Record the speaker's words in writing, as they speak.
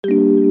Well,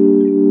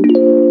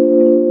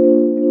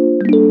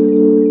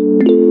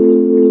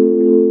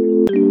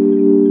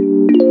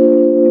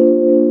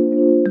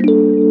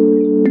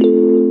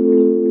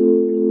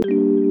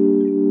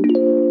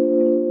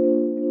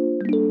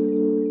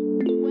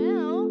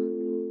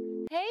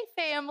 hey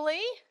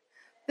family.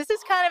 This is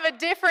kind of a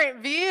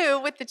different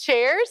view with the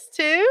chairs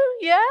too,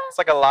 yeah? It's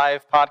like a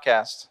live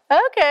podcast.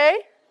 Okay.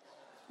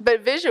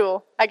 But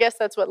visual. I guess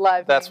that's what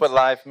live That's means. what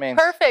live means.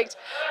 Perfect.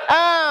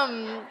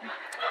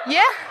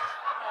 Yeah.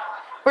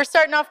 We're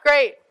starting off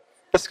great.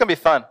 This is going to be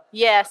fun.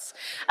 Yes.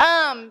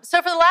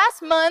 So for the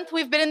last month,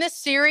 we've been in this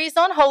series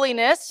on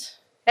holiness.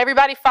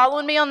 Everybody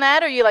following me on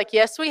that? Are you like,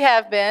 yes, we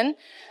have been?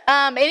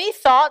 Any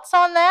thoughts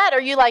on that?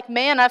 Are you like,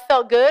 man, I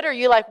felt good? Or are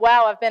you like,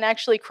 wow, I've been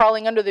actually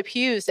crawling under the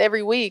pews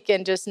every week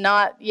and just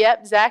not,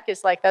 yep, Zach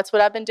is like, that's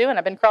what I've been doing.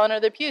 I've been crawling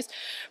under the pews.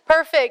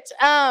 Perfect.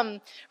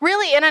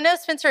 Really, and I know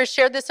Spencer has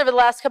shared this over the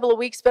last couple of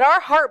weeks, but our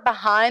heart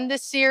behind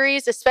this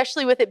series,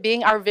 especially with it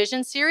being our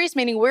vision series,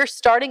 meaning we're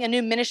starting a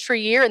new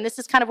ministry year, and this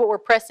is kind of what we're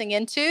pressing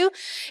into,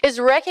 is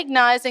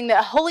recognizing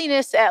that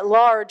holiness at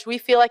large, we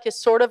feel like is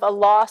sort of a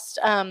lost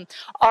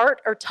art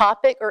or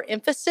topic or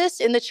emphasis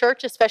in the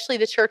church, especially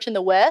the church in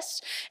the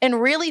West,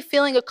 and really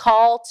feeling a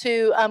call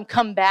to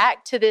come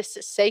back to this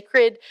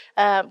sacred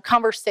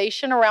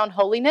conversation around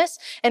holiness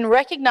and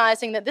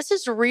recognizing that this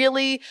is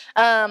really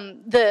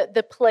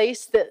the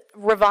place that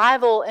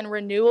revival and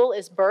renewal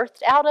is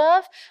birthed out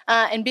of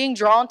and being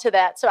drawn to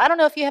that. So I don't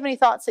know if you have any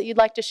thoughts that you'd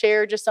like to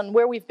share just on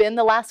where we've been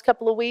the last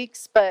couple of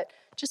weeks, but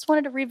just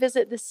wanted to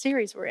revisit this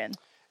series we're in.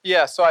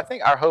 Yeah, so I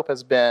think our hope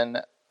has been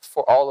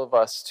for all of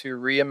us to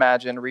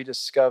reimagine,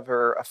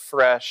 rediscover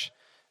afresh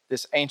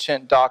this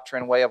ancient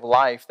doctrine, way of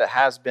life that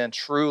has been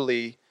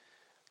truly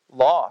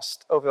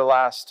lost over the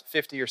last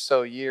 50 or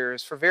so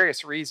years for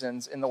various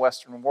reasons in the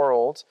Western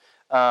world,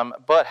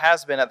 but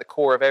has been at the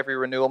core of every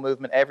renewal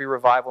movement, every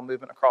revival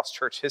movement across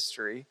church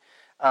history,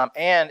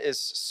 and is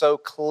so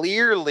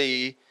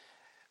clearly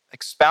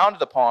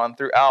expounded upon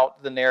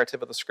throughout the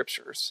narrative of the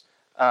Scriptures.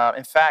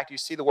 In fact, you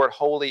see the word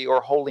holy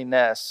or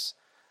holiness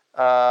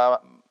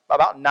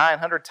about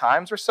 900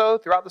 times or so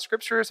throughout the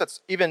Scriptures.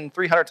 That's even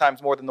 300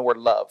 times more than the word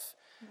love.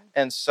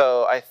 And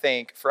so I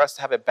think for us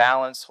to have a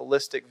balanced,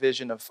 holistic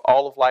vision of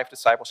all of life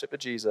discipleship of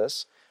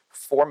Jesus,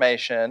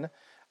 formation,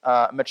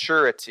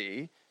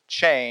 maturity,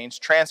 change,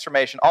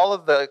 transformation, all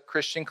of the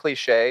Christian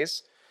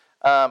cliches,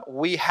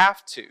 we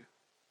have to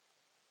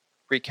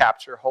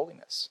recapture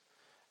holiness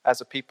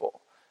as a people.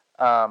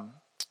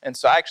 And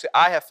so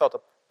I have felt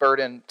a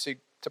burden to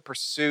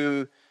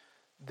pursue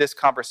this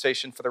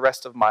conversation for the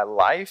rest of my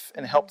life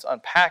and help to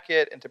unpack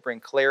it and to bring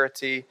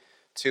clarity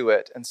to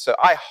it. And so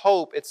I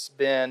hope it's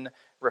been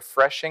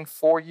refreshing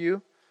for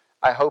you.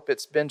 I hope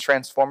it's been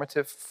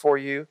transformative for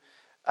you.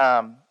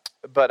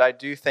 But I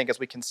do think as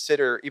we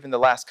consider even the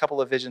last couple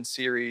of vision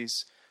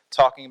series,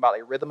 talking about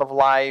a rhythm of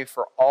life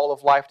or all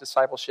of life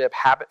discipleship,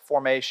 habit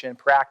formation,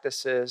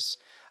 practices.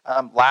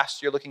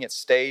 Last year looking at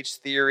stage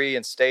theory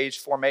and stage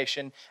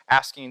formation,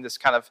 asking this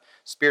kind of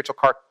spiritual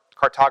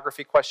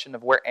cartography question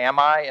of where am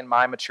I in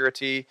my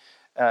maturity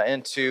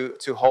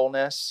into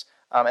wholeness,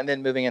 and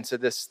then moving into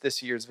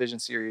this year's vision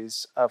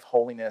series of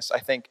holiness. I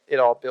think it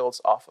all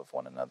builds off of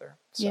one another.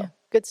 So. Yeah.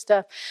 Good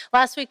stuff.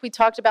 Last week, we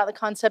talked about the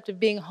concept of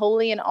being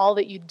holy in all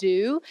that you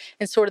do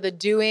and sort of the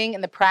doing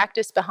and the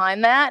practice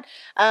behind that.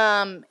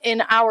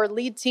 In our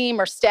lead team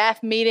or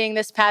staff meeting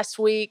this past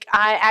week,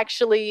 I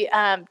actually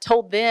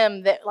told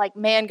them that, like,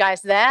 man,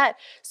 guys, that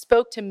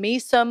spoke to me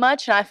so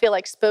much, and I feel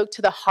like spoke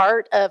to the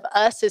heart of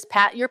us as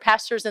your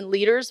pastors and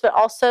leaders, but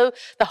also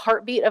the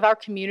heartbeat of our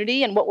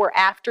community and what we're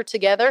after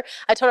together.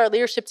 I told our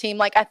leadership team,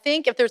 like, I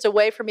think if there's a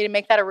way for me to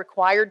make that a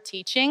required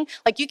teaching,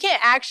 like, you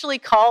can't actually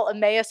call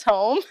Emmaus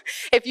home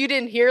if you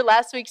didn't hear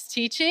last week's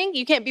teaching.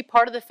 You can't be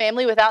part of the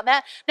family without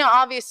that. Now,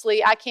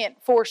 obviously, I can't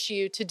force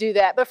you to do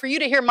that. But for you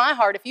to hear my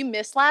heart, if you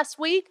missed last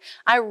week,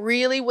 I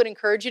really would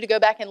encourage you to go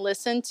back and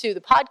listen to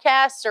the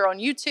podcast or on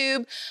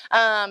YouTube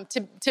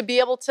to be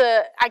able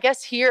to, I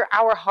guess, hear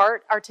our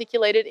heart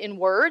articulated in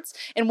words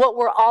and what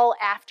we're all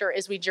after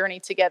as we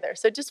journey together.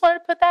 So just wanted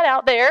to put that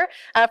out there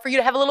for you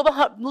to have a little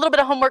bit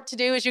of homework to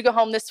do as you go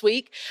home this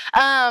week.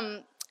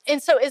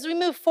 And so as we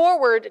move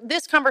forward,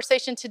 this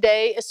conversation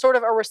today is sort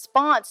of a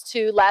response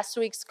to last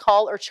week's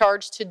call or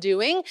charge to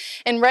doing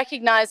and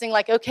recognizing,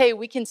 like, okay,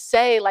 we can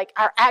say, like,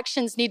 our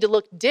actions need to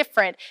look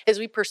different as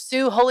we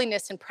pursue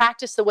holiness and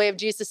practice the way of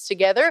Jesus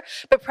together.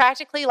 But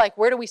practically, like,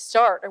 where do we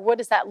start or what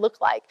does that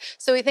look like?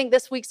 So we think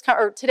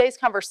today's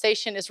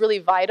conversation is really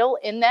vital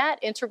in that,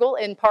 integral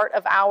in part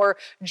of our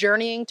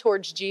journeying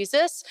towards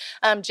Jesus.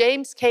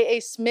 James K.A.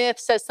 Smith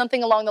says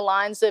something along the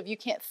lines of, you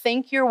can't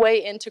think your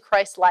way into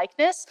Christ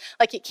likeness.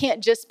 Like, it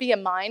can't just be a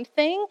mind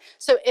thing.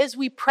 So as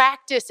we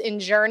practice and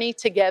journey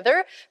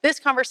together, this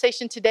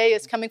conversation today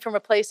is coming from a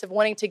place of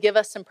wanting to give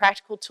us some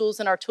practical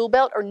tools in our tool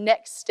belt or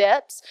next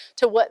steps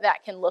to what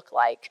that can look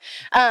like.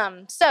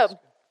 So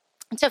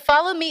to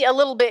follow me a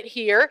little bit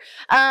here,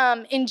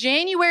 in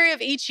January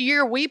of each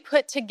year, we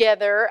put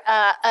together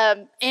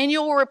an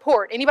annual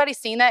report. Anybody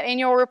seen that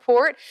annual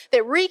report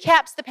that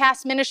recaps the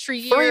past ministry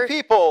year? 3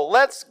 people,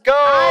 let's go.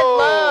 I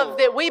love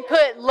that we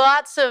put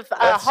lots of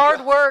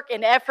hard work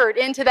and effort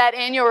into that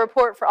annual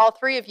report for all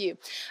 3 of you.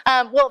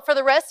 Well, for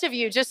the rest of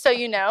you, just so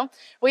you know,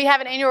 we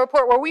have an annual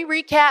report where we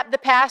recap the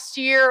past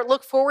year,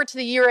 look forward to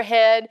the year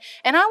ahead.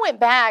 And I went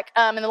back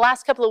in the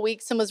last couple of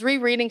weeks and was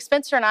rereading.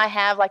 Spencer and I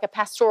have like a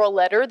pastoral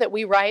letter that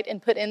we write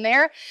and put in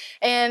there.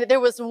 And there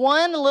was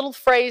one little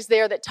phrase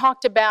there that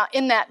talked about,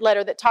 in that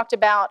letter, that talked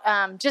about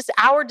just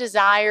our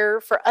desire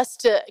for us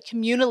to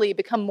communally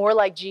become more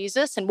like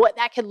Jesus and what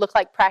that could look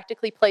like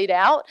practically played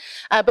out.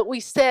 But we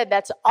said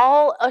that's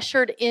all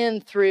ushered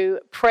in through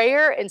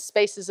prayer and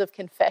spaces of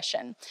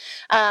confession.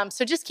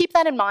 So just keep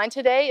that in mind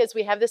today as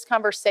we have this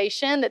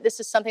conversation, that this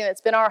is something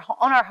that's been on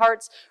our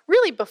hearts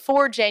really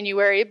before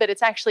January, but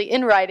it's actually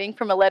in writing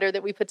from a letter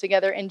that we put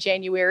together in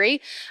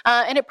January.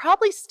 And it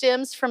probably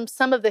stems from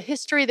some of the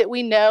history that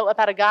we know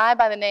about a guy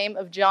by the name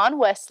of John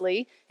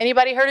Wesley.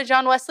 Anybody heard of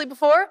John Wesley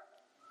before?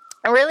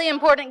 A really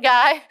important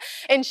guy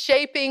in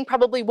shaping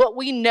probably what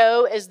we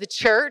know as the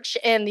church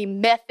and the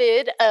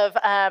method of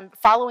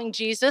following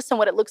Jesus and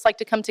what it looks like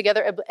to come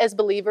together as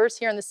believers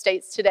here in the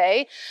States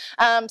today.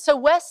 So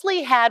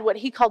Wesley had what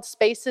he called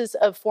spaces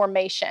of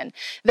formation.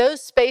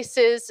 Those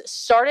spaces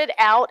started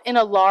out in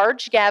a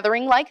large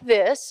gathering like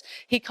this.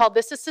 He called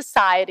this a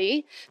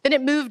society. Then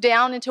it moved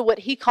down into what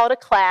he called a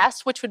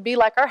class, which would be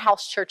like our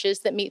house churches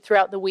that meet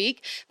throughout the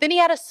week. Then he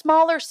had a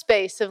smaller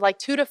space of like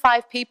 2 to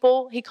 5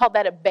 people. He called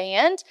that a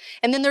band.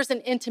 And then there's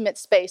an intimate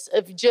space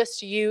of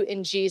just you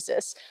and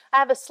Jesus. I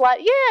have a slide.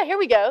 Yeah, here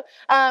we go.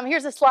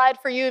 Here's a slide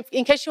for you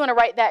in case you want to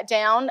write that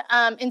down.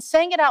 In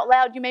saying it out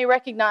loud, you may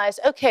recognize,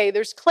 okay,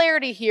 there's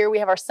clarity here. We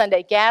have our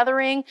Sunday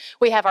gathering.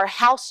 We have our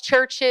house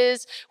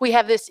churches. We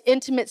have this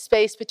intimate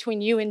space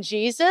between you and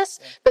Jesus.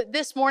 Yeah. But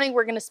this morning,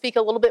 we're going to speak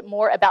a little bit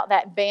more about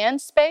that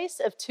band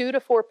space of 2 to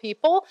 4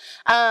 people.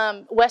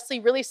 Wesley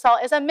really saw,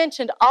 as I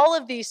mentioned, all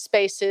of these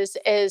spaces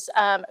as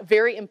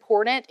very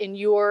important in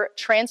your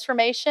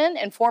transformation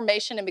and formation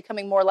and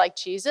becoming more like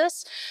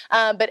Jesus.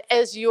 But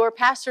as your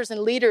pastors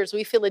and leaders,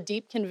 we feel a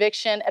deep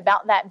conviction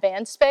about that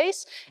band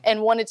space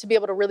and wanted to be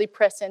able to really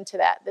press into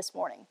that this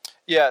morning.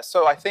 Yeah,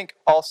 so I think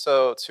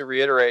also to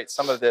reiterate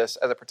some of this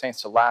as it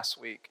pertains to last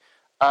week,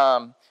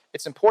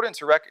 it's important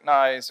to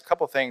recognize a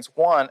couple of things.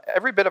 One,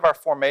 every bit of our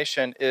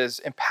formation is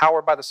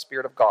empowered by the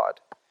Spirit of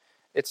God.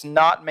 It's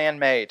not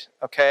man-made,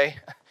 okay?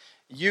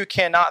 You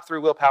cannot,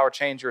 through willpower,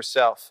 change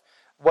yourself.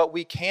 What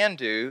we can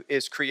do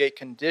is create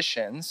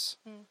conditions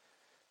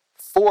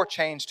for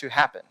change to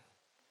happen.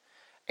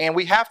 And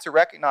we have to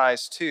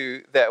recognize,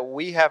 too, that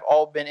we have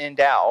all been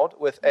endowed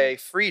with a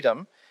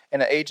freedom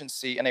and an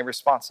agency and a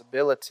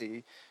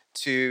responsibility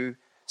to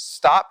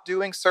stop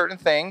doing certain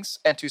things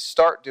and to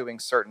start doing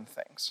certain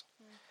things.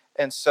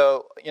 And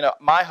so,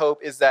 my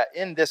hope is that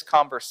in this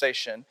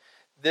conversation,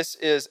 this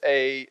is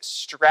a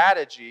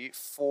strategy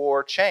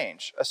for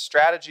change, a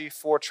strategy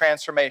for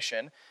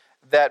transformation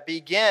that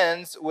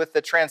begins with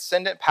the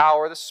transcendent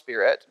power of the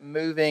Spirit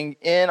moving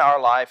in our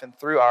life and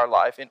through our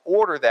life in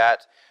order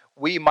that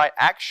we might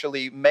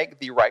actually make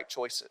the right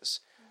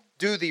choices,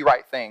 do the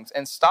right things,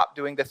 and stop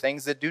doing the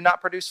things that do not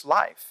produce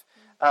life,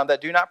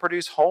 that do not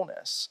produce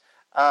wholeness,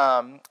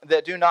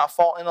 that do not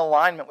fall in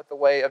alignment with the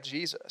way of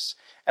Jesus.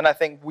 And I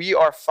think we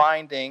are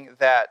finding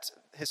that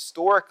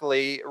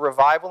historically,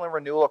 revival and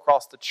renewal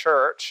across the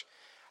church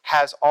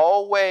has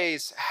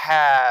always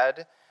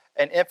had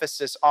an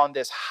emphasis on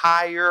this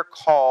higher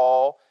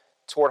call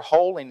toward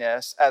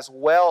holiness, as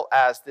well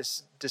as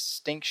this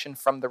distinction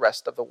from the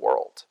rest of the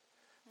world,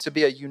 to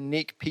be a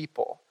unique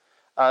people.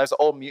 There's an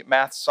old Mute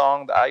Math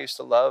song that I used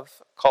to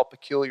love called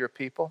Peculiar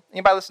People.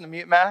 Anybody listen to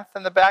Mute Math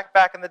in the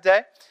back in the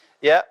day?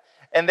 Yeah.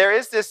 And there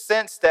is this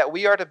sense that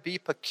we are to be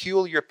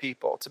peculiar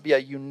people, to be a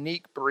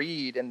unique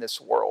breed in this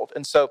world.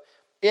 And so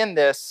in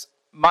this,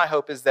 my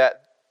hope is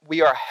that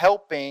we are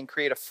helping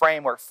create a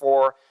framework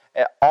for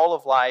all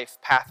of life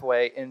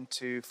pathway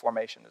into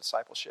formation and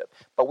discipleship.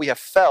 But we have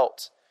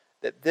felt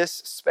that this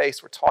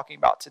space we're talking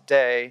about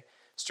today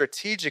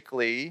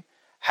strategically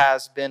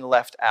has been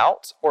left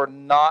out or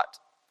not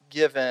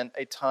given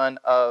a ton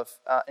of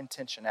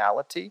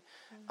intentionality.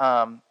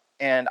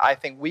 And I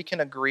think we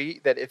can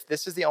agree that if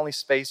this is the only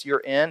space you're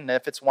in, and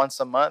if it's once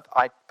a month,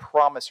 I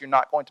promise you're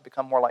not going to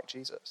become more like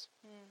Jesus.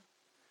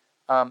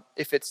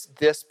 If it's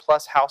this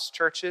plus house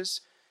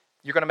churches,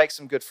 you're going to make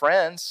some good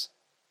friends,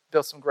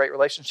 build some great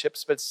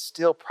relationships, but it's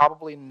still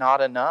probably not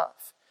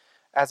enough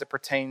as it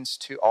pertains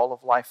to all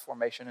of life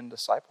formation and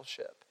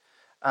discipleship.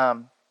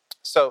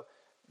 So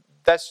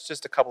that's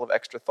just a couple of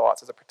extra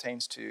thoughts as it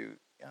pertains to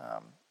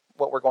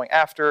what we're going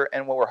after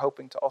and what we're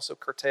hoping to also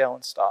curtail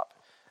and stop,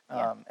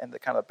 and the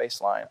kind of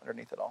baseline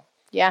underneath it all.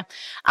 Yeah,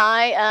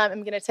 I am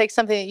going to take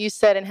something that you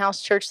said in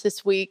house church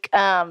this week.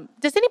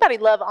 Does anybody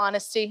love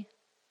honesty?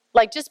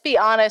 Like, just be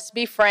honest,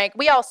 be frank.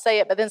 We all say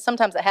it, but then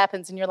sometimes it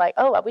happens and you're like,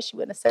 oh, I wish you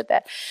wouldn't have said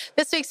that.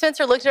 This week,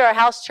 Spencer looked at our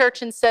house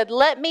church and said,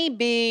 let me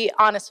be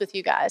honest with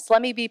you guys.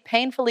 Let me be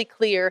painfully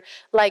clear.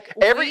 Like,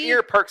 Every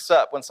ear perks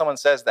up when someone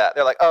says that.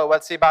 They're like, oh,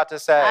 what's he about to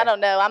say? I don't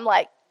know. I'm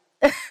like,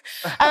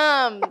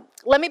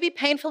 let me be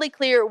painfully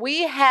clear.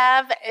 We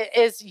have,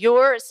 as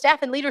your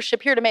staff and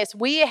leadership here at Emmaus,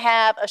 we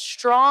have a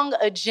strong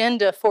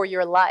agenda for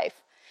your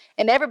life.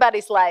 And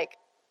everybody's like,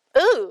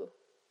 ooh.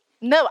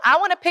 No, I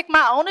want to pick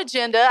my own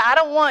agenda. I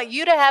don't want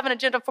you to have an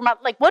agenda for my,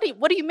 like, what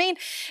do you mean?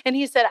 And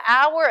he said,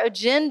 our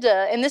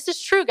agenda, and this is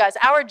true, guys,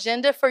 our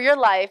agenda for your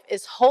life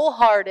is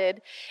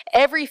wholehearted.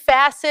 Every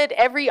facet,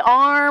 every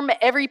arm,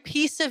 every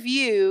piece of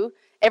you,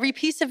 every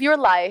piece of your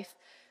life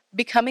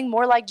becoming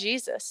more like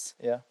Jesus.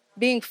 Yeah.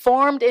 Being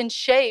formed and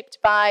shaped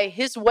by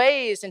his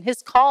ways and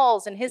his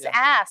calls and his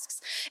asks.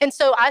 And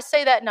so I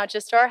say that not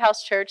just to our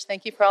house church,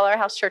 thank you for all our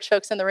house church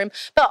folks in the room,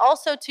 but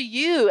also to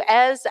you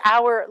as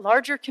our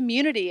larger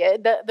community,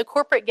 the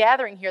corporate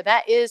gathering here.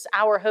 That is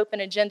our hope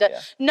and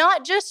agenda,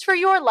 not just for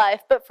your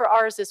life, but for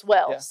ours as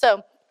well. Yeah.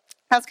 So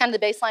that's kind of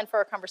the baseline for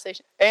our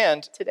conversation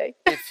today.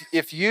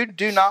 if you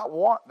do not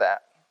want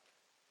that,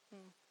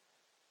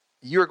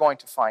 you're going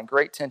to find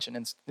great tension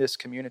in this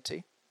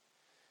community.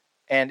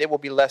 And it will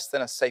be less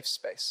than a safe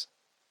space.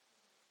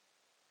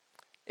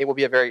 It will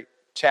be a very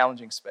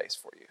challenging space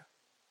for you.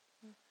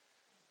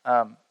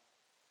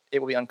 It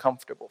will be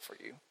uncomfortable for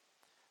you.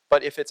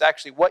 But if it's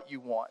actually what you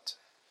want,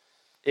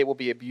 it will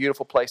be a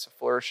beautiful place of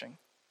flourishing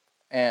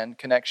and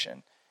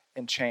connection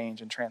and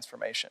change and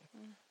transformation.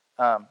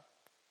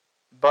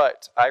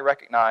 But I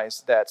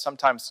recognize that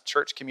sometimes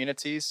church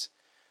communities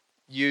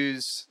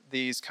use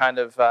these kind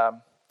of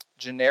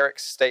generic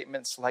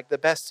statements like the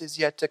best is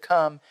yet to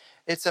come.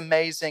 It's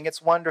amazing.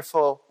 It's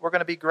wonderful. We're going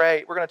to be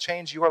great. We're going to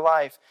change your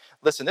life.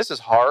 Listen, this is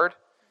hard.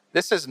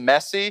 This is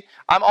messy.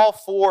 I'm all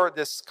for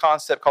this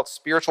concept called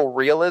spiritual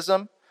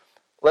realism.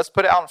 Let's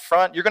put it out in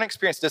front. You're going to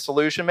experience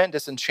disillusionment,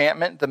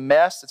 disenchantment, the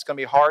mess. It's going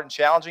to be hard and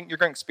challenging. You're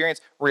going to experience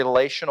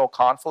relational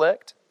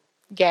conflict.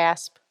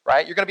 Gasp.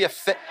 Right? You're going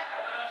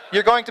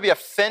to be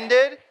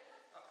offended.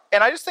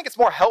 And I just think it's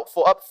more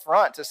helpful up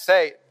front to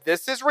say,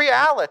 this is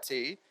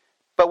reality,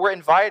 but we're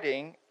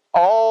inviting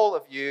all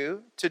of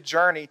you to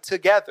journey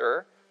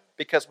together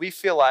because we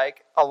feel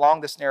like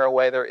along this narrow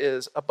way there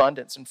is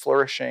abundance and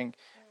flourishing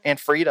and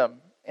freedom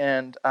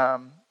and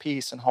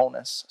peace and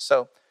wholeness.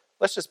 So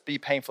let's just be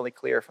painfully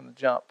clear from the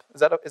jump.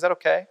 Is that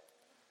okay?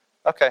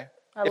 Okay.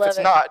 If it's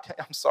not,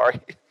 I'm sorry.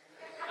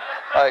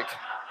 Like,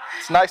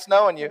 it's nice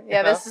knowing you. Yeah,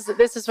 you know?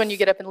 This is when you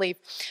get up and leave.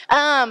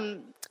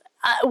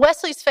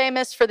 Wesley's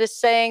famous for this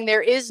saying,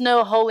 there is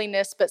no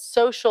holiness but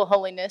social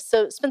holiness.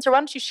 So, Spencer, why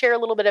don't you share a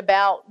little bit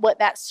about what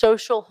that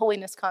social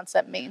holiness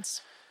concept means?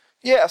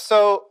 Yeah,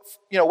 so,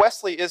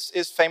 Wesley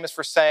is famous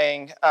for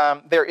saying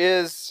there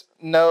is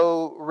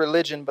no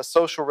religion but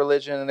social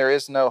religion, and there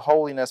is no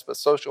holiness but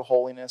social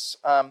holiness.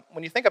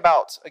 When you think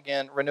about,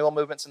 again, renewal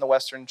movements in the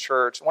Western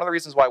Church, one of the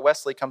reasons why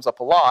Wesley comes up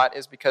a lot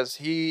is because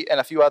he and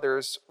a few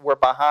others were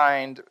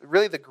behind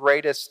really the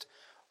greatest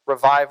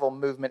revival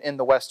movement in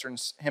the Western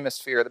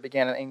Hemisphere that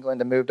began in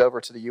England and moved over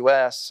to the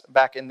U.S.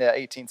 back in the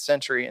 18th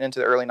century and into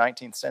the early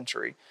 19th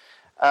century.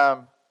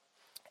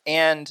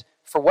 And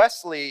for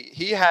Wesley,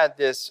 he had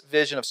this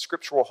vision of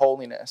scriptural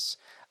holiness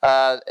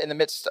in the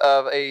midst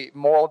of a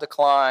moral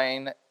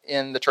decline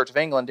in the Church of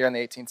England during the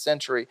 18th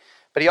century.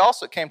 But he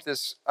also came to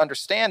this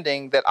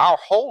understanding that our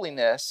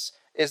holiness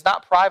is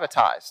not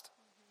privatized,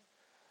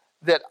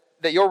 that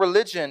your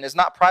religion is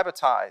not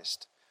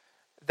privatized,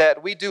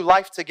 that we do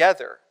life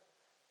together.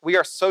 We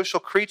are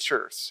social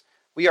creatures.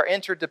 We are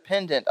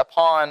interdependent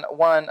upon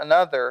one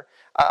another.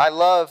 I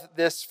love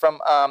this from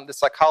the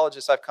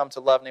psychologist I've come to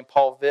love named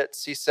Paul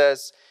Vitz. He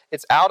says,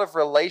 it's out of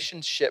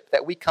relationship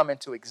that we come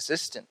into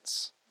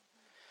existence.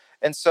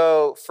 And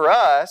so for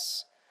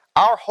us,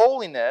 our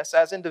holiness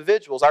as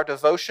individuals, our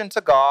devotion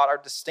to God, our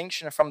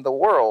distinction from the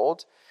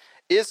world,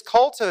 is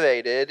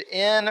cultivated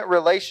in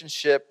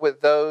relationship with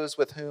those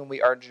with whom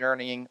we are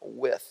journeying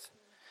with.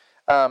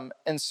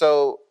 And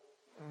so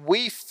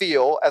we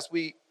feel, as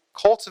we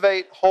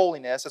cultivate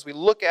holiness, as we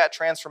look at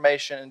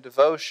transformation and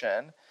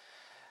devotion,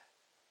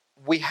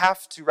 we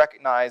have to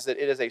recognize that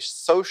it is a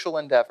social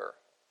endeavor.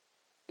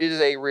 It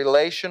is a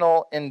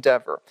relational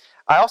endeavor.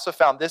 I also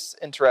found this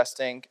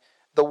interesting.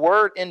 The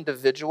word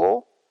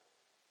individual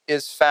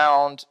is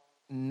found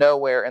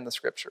nowhere in the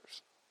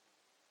scriptures.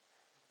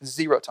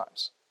 0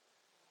 times.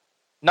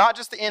 Not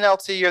just the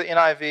NLT or the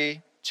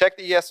NIV. Check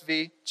the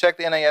ESV, check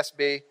the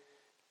NASB,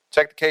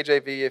 check the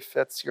KJV if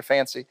that's your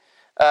fancy.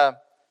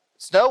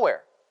 It's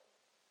nowhere.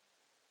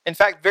 In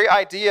fact, the very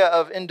idea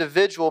of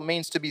individual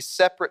means to be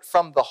separate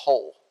from the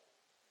whole.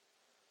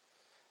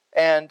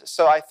 And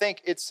so I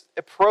think it's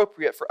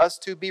appropriate for us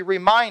to be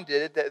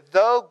reminded that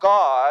though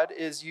God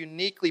is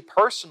uniquely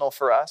personal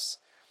for us,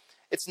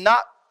 it's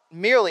not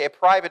merely a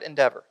private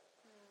endeavor.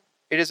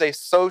 It is a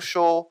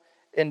social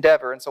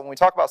endeavor. And so when we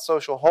talk about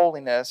social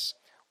holiness,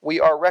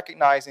 we are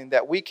recognizing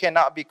that we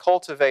cannot be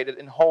cultivated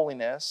in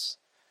holiness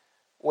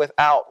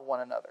without one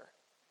another.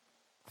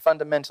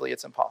 Fundamentally,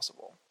 it's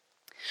impossible.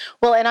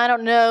 Well, and I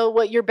don't know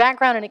what your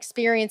background and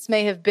experience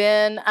may have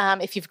been.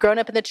 If you've grown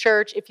up in the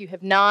church, if you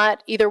have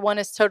not, either one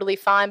is totally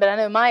fine. But I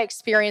know my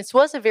experience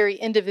was a very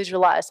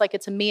individualized, like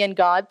it's a me and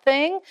God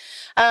thing,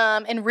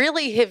 and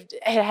really have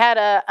had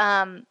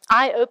a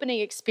eye-opening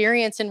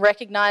experience in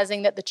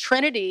recognizing that the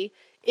Trinity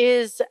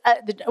is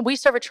we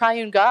serve a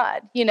triune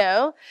God,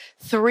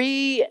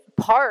 three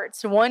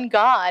parts, one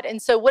God. And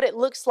so what it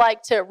looks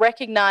like to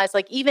recognize,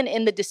 like even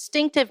in the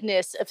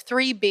distinctiveness of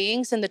three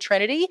beings in the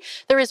Trinity,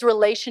 there is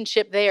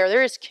relationship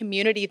there is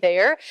community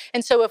there.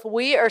 And so if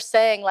we are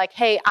saying like,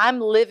 hey,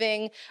 I'm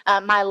living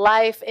my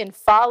life in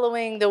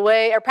following the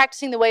way or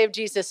practicing the way of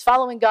Jesus,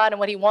 following God and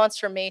what he wants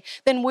from me,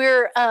 then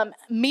we're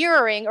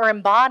mirroring or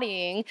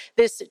embodying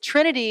this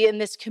Trinity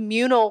and this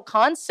communal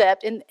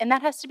concept. And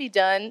that has to be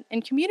done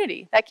in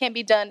community. That can't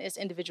be done as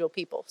individual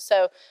people.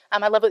 So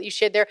I love what you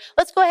shared there.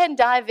 Let's go ahead and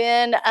dive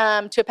in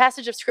to a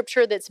passage of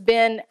Scripture that's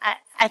been,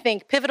 I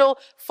think, pivotal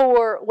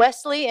for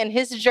Wesley and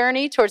his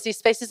journey towards these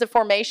spaces of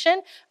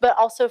formation, but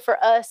also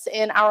for us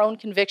in our own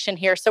conviction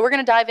here. So we're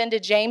going to dive into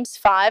James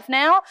 5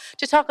 now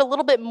to talk a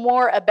little bit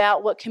more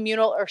about what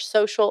communal or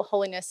social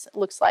holiness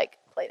looks like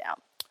played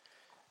out.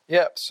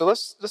 Yeah, so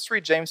let's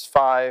read James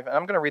 5, and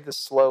I'm going to read this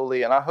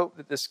slowly, and I hope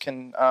that this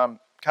can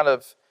kind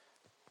of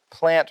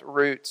plant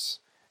roots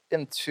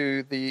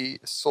into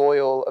the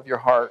soil of your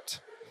heart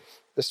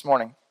this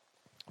morning.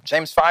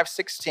 James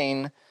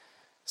 5:16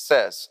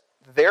 says,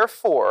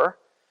 "Therefore,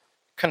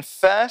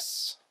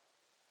 confess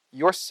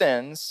your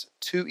sins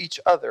to each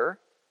other,"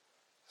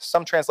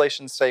 some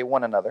translations say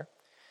one another,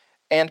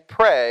 "and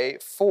pray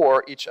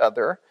for each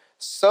other,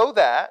 so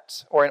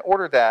that, or in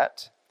order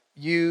that,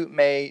 you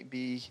may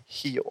be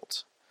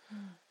healed."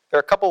 There are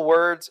a couple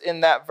words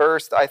in that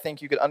verse that I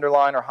think you could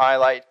underline or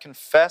highlight.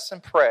 Confess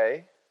and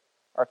pray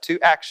are two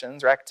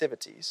actions or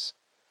activities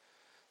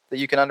that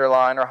you can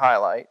underline or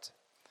highlight.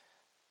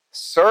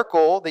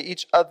 Circle the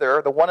each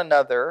other, the one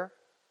another,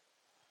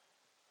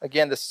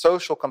 again, the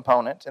social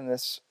component in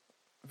this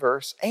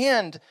verse,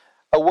 and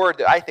a word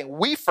that I think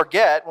we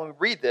forget when we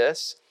read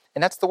this,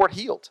 and that's the word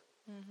healed.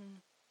 Mm-hmm.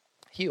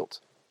 Healed.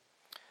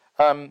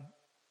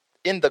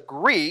 In the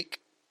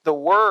Greek, the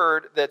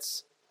word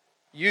that's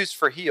used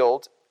for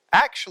healed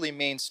actually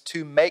means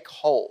to make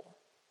whole.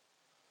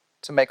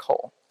 To make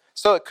whole.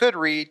 So it could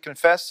read,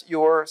 confess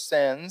your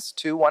sins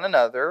to one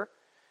another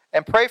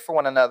and pray for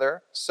one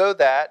another so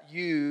that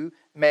you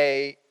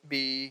may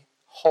be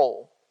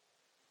whole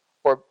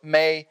or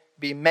may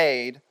be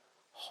made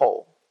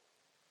whole.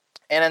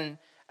 And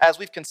as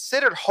we've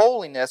considered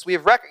holiness, we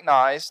have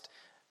recognized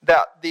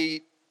that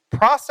the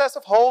process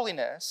of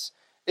holiness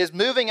is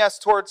moving us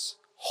towards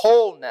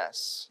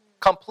wholeness,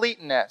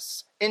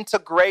 completeness,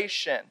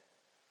 integration,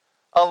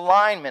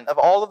 alignment of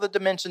all of the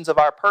dimensions of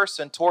our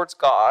person towards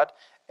God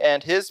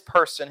and his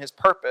person, his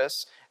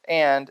purpose,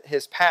 and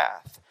his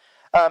path.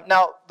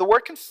 Now, the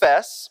word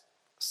confess,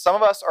 some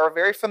of us are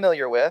very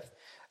familiar with,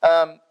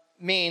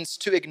 means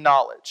to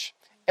acknowledge.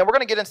 And we're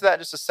going to get into that in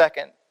just a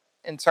second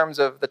in terms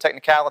of the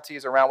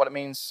technicalities around what it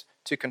means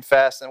to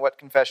confess and what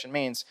confession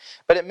means.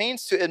 But it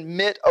means to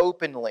admit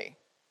openly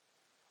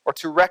or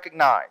to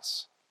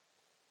recognize.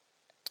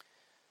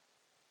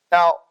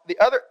 Now, the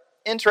other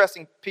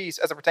interesting piece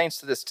as it pertains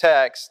to this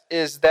text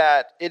is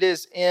that it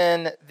is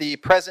in the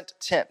present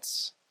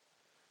tense.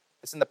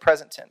 It's in the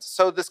present tense.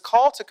 So this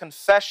call to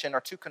confession or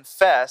to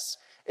confess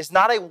is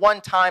not a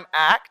one-time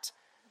act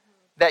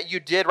that you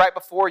did right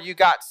before you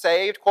got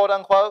saved, quote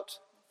unquote.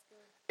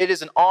 It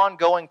is an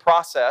ongoing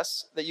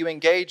process that you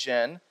engage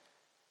in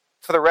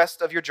for the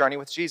rest of your journey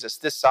with Jesus,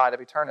 this side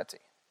of eternity.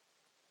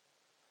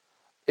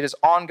 It is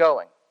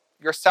ongoing.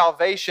 Your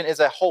salvation is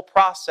a whole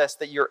process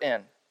that you're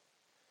in.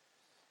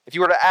 If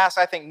you were to ask,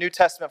 I think, New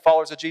Testament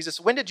followers of Jesus,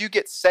 when did you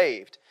get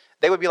saved?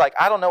 They would be like,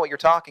 I don't know what you're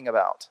talking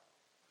about.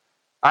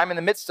 I'm in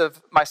the midst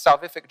of my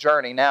salvific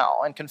journey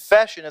now. And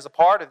confession is a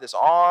part of this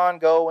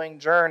ongoing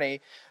journey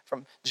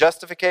from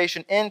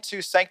justification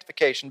into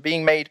sanctification,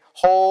 being made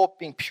whole,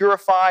 being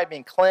purified,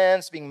 being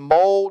cleansed, being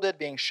molded,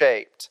 being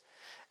shaped.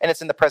 And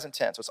it's in the present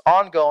tense. So it's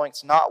ongoing.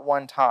 It's not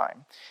one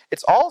time.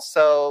 It's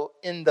also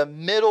in the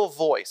middle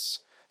voice.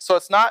 So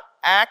it's not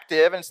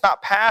active and it's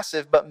not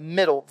passive, but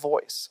middle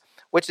voice,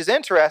 which is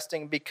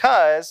interesting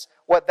because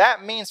what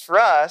that means for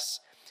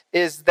us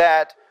is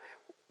that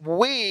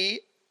we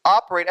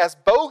operate as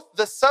both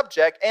the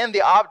subject and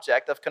the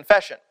object of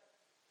confession.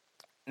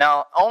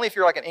 Now, only if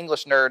you're like an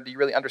English nerd do you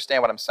really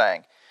understand what I'm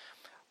saying.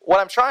 What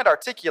I'm trying to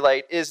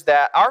articulate is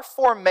that our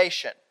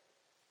formation,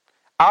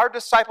 our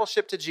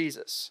discipleship to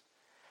Jesus,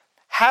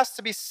 has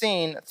to be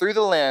seen through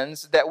the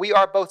lens that we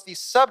are both the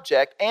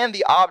subject and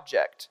the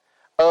object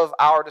of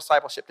our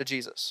discipleship to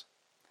Jesus.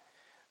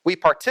 We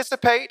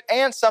participate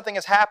and something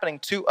is happening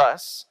to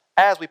us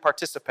as we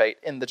participate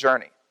in the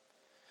journey.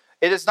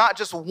 It is not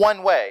just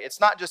one way.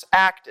 It's not just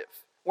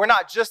active. We're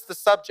not just the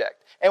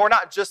subject, and we're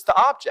not just the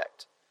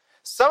object.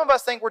 Some of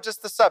us think we're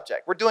just the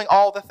subject. We're doing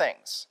all the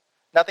things.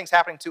 Nothing's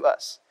happening to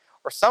us.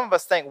 Or some of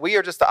us think we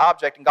are just the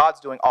object and God's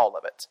doing all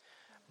of it.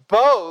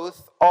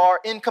 Both are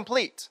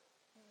incomplete.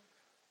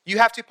 You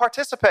have to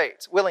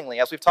participate willingly,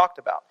 as we've talked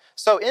about.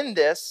 So in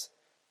this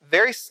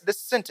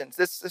sentence,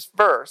 this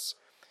verse,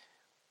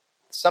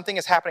 something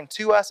is happening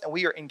to us, and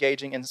we are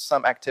engaging in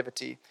some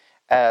activity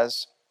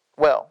as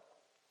well.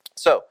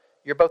 So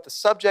you're both the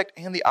subject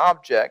and the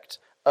object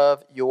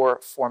of your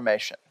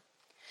formation.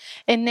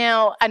 And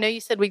now, I know you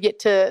said we get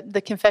to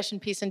the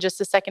confession piece in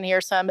just a second here,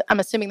 so I'm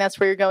assuming that's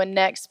where you're going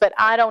next. But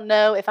I don't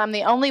know if I'm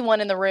the only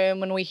one in the room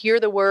when we hear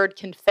the word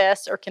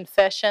confess or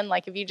confession,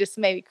 like if you just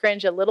maybe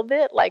cringe a little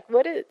bit, like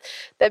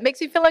that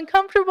makes you feel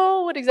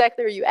uncomfortable? What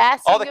exactly are you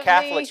asking All the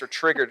Catholics are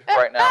triggered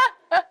right now.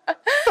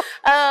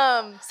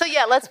 So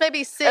yeah, let's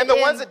maybe sit And the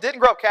ones that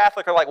didn't grow up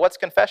Catholic are like, what's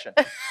confession?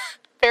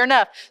 Fair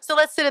enough. So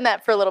let's sit in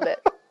that for a little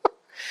bit.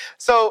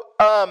 So,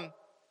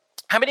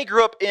 how many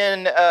grew up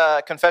in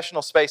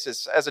confessional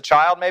spaces? As a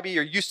child, maybe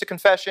you're used to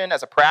confession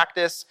as a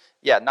practice.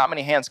 Yeah, not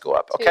many hands go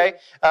up, okay?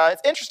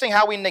 It's interesting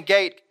how we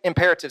negate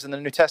imperatives in the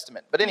New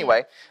Testament. But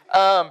anyway,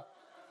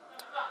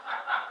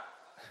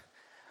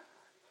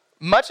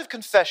 much of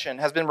confession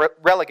has been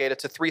relegated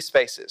to three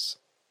spaces.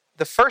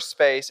 The first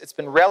space, it's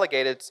been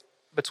relegated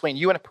between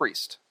you and a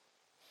priest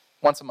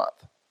once a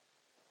month,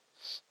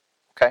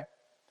 okay?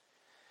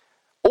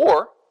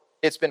 Or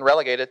it's been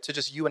relegated to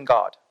just you and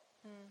God.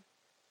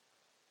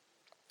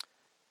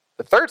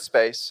 The third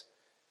space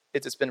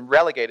is it's been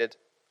relegated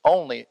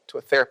only to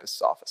a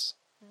therapist's office.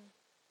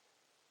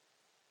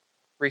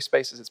 3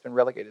 spaces it's been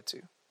relegated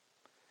to.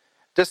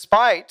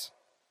 Despite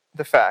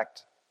the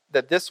fact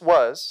that this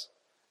was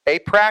a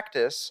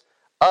practice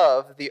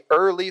of the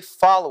early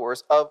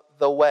followers of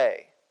the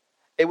way.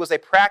 It was a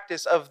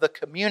practice of the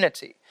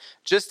community.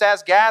 Just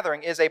as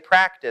gathering is a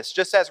practice,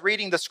 just as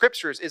reading the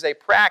scriptures is a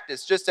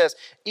practice, just as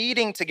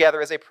eating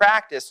together is a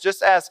practice,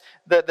 just as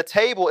the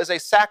table is a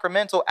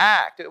sacramental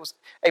act. It was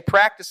a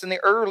practice in the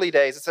early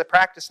days. It's a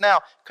practice now.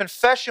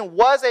 Confession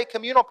was a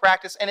communal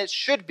practice, and it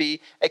should be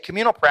a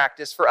communal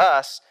practice for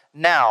us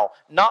now.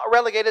 Not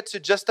relegated to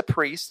just a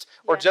priest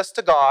or just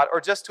to God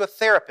or just to a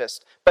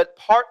therapist, but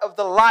part of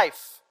the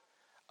life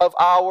of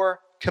our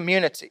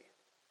community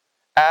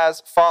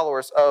as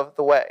followers of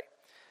the way.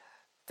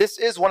 This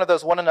is one of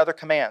those one another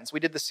commands. We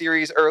did the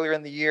series earlier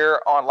in the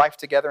year on life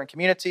together and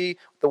community,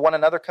 the one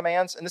another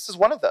commands, and this is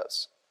one of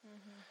those.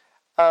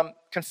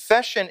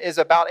 Confession is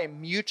about a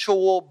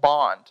mutual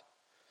bond.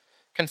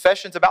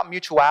 Confession is about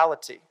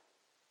mutuality.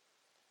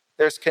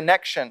 There's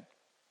connection.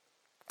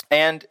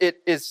 And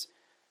it is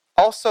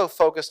also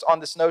focused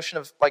on this notion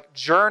of like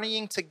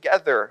journeying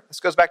together. This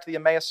goes back to the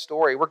Emmaus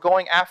story. We're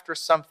going after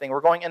something. We're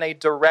going in a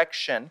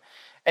direction.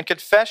 And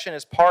confession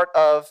is part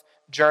of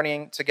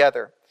journeying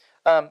together.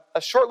 A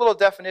short little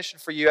definition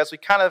for you, as we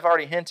kind of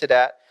already hinted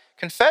at.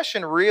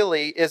 Confession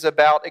really is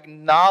about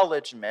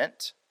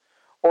acknowledgement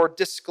or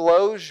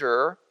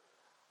disclosure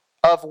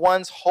of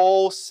one's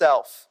whole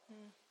self.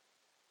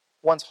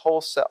 One's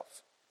whole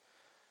self.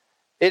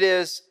 It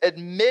is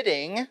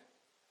admitting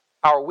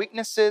our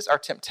weaknesses, our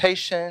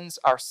temptations,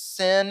 our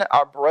sin,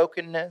 our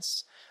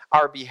brokenness,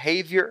 our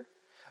behavior,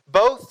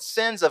 both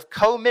sins of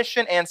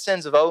commission and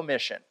sins of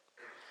omission.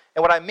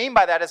 And what I mean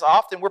by that is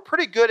often we're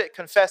pretty good at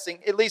confessing,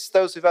 at least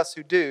those of us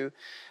who do,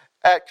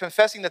 at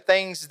confessing the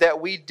things that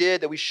we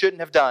did that we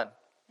shouldn't have done.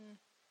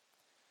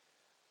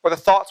 Or the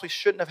thoughts we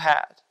shouldn't have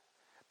had.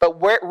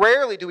 But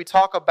rarely do we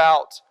talk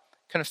about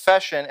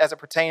confession as it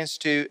pertains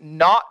to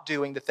not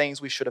doing the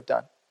things we should have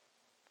done.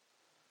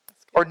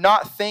 Or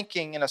not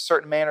thinking in a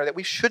certain manner that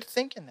we should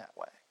think in that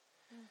way.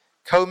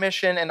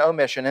 Commission and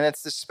omission. And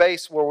it's the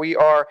space where we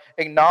are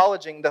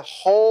acknowledging the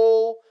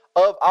whole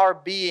of our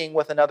being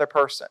with another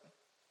person.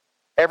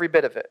 Every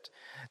bit of it.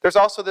 There's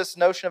also this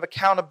notion of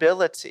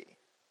accountability,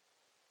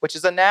 which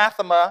is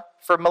anathema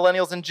for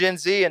millennials and Gen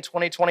Z in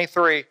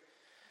 2023.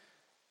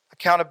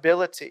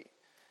 Accountability.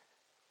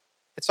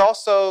 It's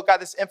also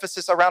got this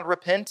emphasis around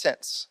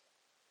repentance.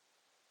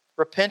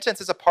 Repentance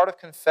is a part of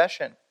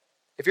confession.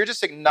 If you're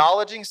just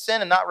acknowledging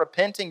sin and not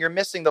repenting, you're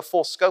missing the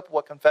full scope of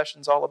what confession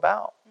is all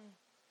about.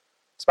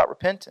 It's about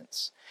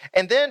repentance.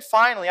 And then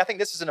finally, I think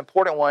this is an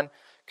important one,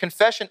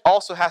 confession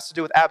also has to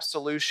do with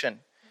absolution.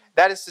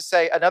 That is to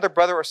say, another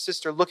brother or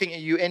sister looking at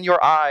you in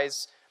your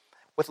eyes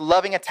with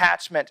loving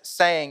attachment,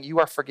 saying, you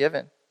are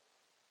forgiven.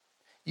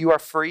 You are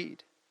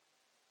freed.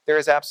 There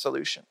is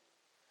absolution.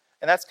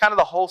 And that's kind of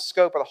the whole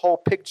scope or the whole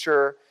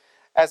picture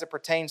as it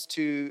pertains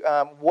to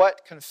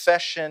what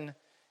confession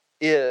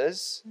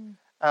is.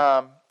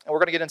 And we're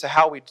going to get into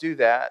how we do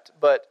that.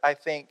 But I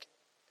think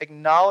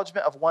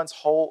acknowledgement of one's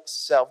whole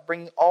self,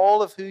 bringing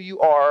all of who you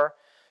are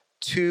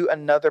to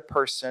another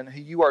person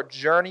who you are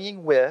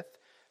journeying with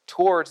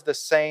towards the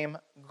same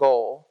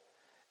goal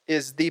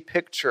is the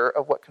picture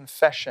of what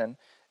confession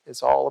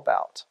is all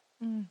about.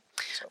 So.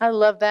 I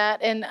love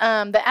that. And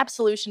the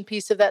absolution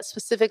piece of that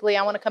specifically,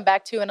 I want to come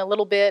back to in a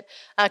little bit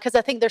because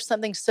I think there's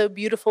something so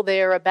beautiful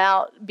there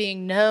about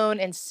being known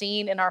and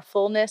seen in our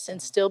fullness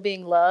and still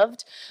being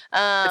loved.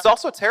 It's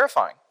also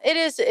terrifying. It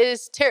is.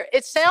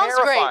 It sounds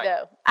terrifying. Great,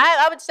 though.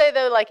 I would say,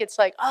 though, like it's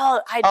like,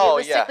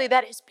 idealistically,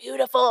 that is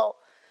beautiful.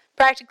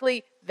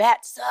 Practically,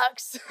 that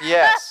sucks.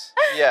 Yes.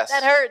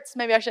 That hurts.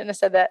 Maybe I shouldn't have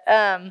said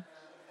that.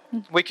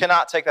 We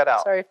cannot take that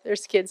out. Sorry if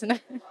there's kids in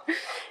it.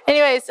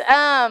 Anyways,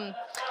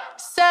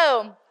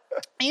 so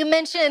you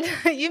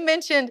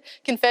mentioned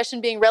confession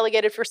being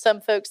relegated for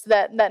some folks,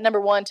 that number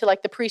one, to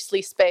like the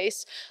priestly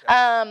space.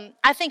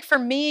 I think for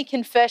me,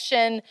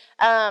 confession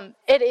at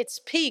its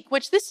peak,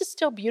 which this is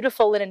still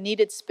beautiful in a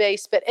needed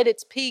space, but at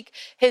its peak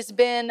has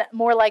been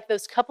more like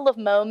those couple of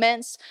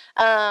moments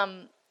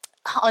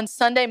on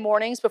Sunday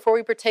mornings before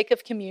we partake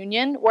of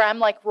communion, where I'm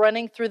like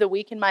running through the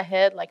week in my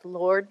head, like,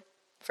 Lord,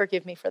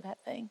 forgive me for that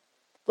thing.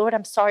 Lord,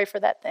 I'm sorry for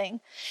that thing.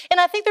 And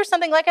I think there's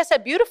something, like I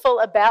said, beautiful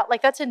about,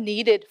 like, that's a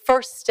needed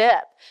first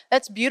step.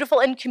 That's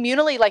beautiful. And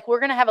communally, like, we're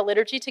going to have a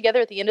liturgy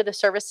together at the end of the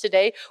service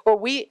today where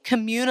we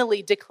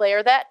communally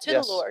declare that to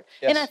the Lord.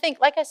 Yes. And I think,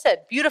 like I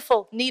said,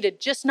 beautiful,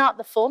 needed, just not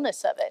the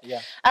fullness of it.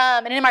 Yeah.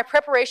 And in my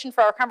preparation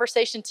for our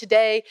conversation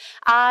today,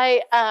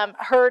 I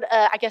heard,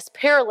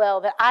 parallel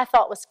that I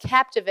thought was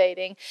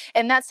captivating.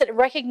 And that's that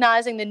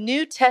recognizing the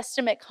New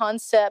Testament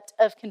concept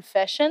of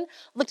confession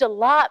looked a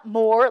lot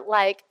more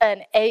like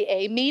an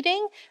AA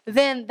meeting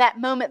than that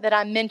moment that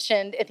I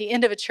mentioned at the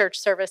end of a church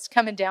service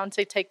coming down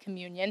to take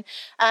communion.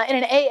 In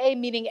an AA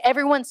meeting,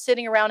 everyone's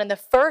sitting around, and the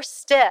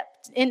first step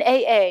in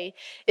AA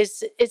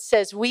is, it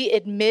says, we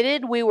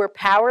admitted we were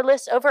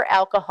powerless over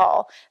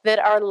alcohol, that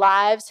our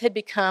lives had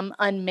become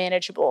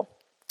unmanageable.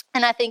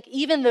 And I think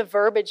even the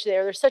verbiage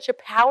there's such a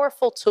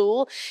powerful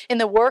tool in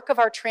the work of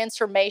our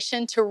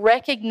transformation to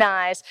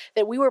recognize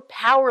that we were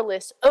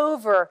powerless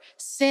over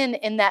sin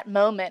in that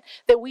moment,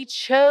 that we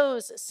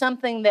chose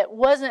something that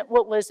wasn't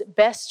what was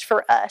best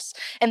for us,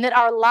 and that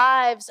our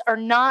lives are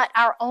not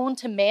our own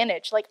to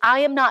manage. Like, I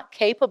am not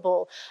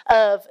capable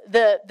of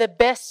the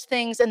best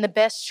things and the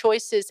best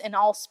choices in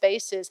all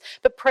spaces,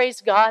 but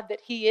praise God that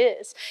He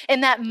is.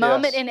 In that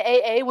moment in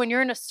AA, when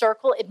you're in a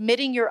circle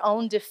admitting your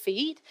own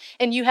defeat,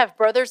 and you have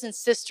brothers and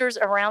sisters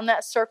around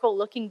that circle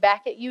looking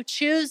back at you,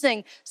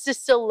 choosing to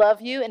still love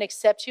you and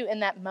accept you in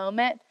that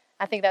moment,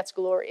 I think that's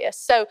glorious.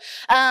 So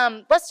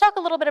let's talk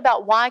a little bit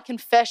about why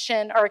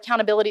confession or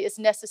accountability is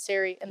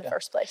necessary in the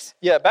first place.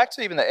 Yeah, back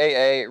to even the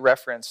AA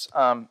reference.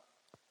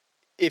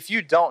 If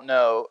you don't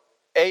know,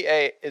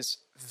 AA is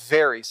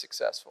very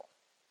successful.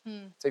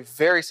 It's a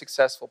very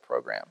successful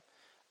program.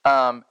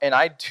 And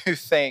I do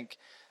think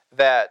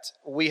that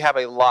we have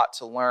a lot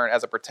to learn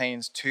as it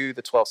pertains to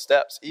the 12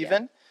 steps,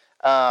 even.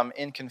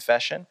 In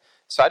confession.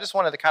 So I just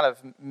wanted to kind of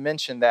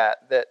mention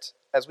that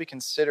as we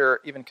consider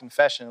even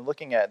confession,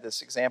 looking at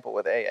this example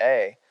with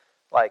AA,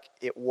 like,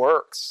 it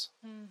works.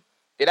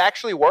 It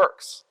actually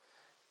works.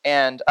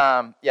 And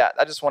I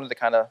just wanted to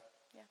kind of,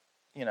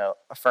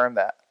 affirm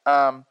that.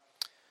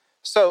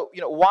 So,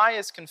 why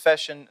is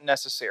confession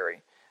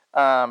necessary?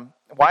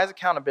 Why is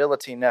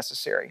accountability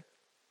necessary?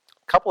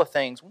 A couple of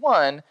things.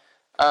 One,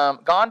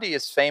 Gandhi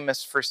is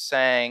famous for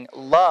saying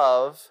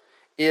love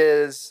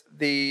is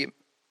the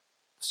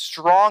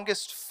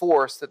strongest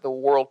force that the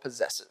world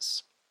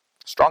possesses.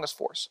 Strongest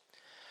force.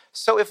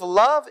 So if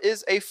love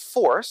is a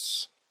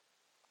force,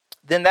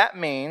 then that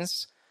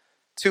means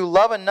to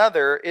love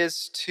another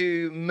is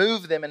to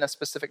move them in a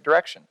specific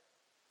direction.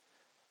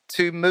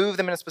 To move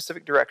them in a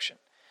specific direction.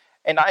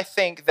 And I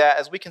think that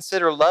as we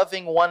consider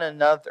loving one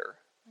another,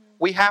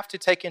 we have to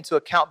take into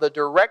account the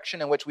direction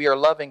in which we are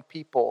loving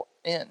people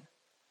in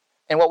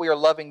and what we are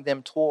loving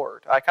them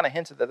toward. I kind of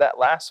hinted at that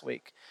last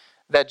week,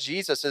 that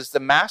Jesus is the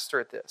master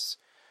at this.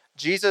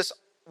 Jesus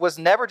was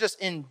never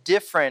just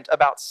indifferent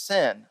about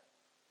sin.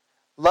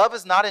 Love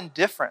is not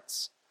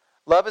indifference.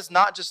 Love is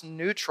not just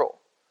neutral.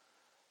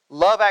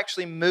 Love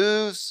actually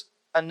moves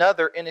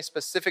another in a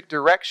specific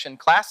direction.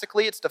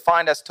 Classically, it's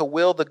defined as to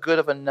will the good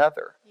of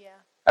another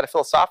at a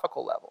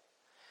philosophical level.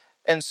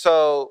 And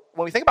so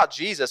when we think about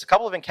Jesus, a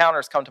couple of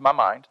encounters come to my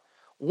mind.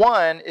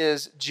 One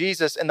is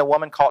Jesus and the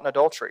woman caught in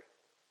adultery.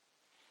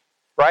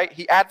 Right?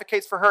 He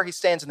advocates for her. He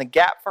stands in the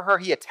gap for her.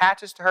 He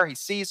attaches to her. He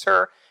sees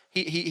her.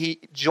 He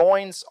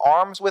joins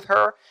arms with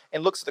her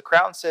and looks at the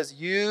crowd and says,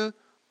 you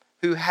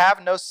who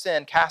have no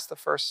sin, cast the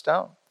first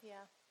stone. Yeah.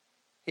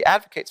 He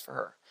advocates for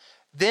her.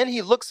 Then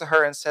he looks at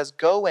her and says,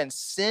 go and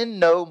sin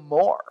no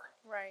more.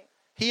 Right.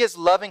 He is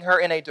loving her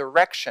in a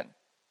direction.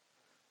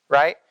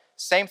 Right?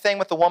 Same thing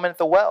with the woman at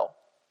the well.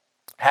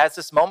 Has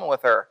this moment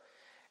with her.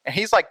 And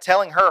he's like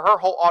telling her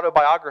whole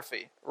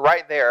autobiography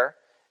right there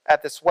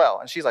at this well.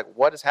 And she's like,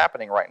 what is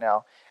happening right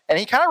now? And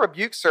he kind of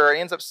rebukes her and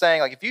ends up saying,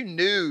 like, if you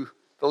knew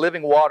the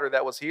living water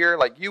that was here,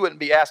 like, you wouldn't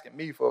be asking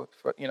me for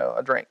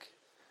a drink,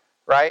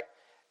 right?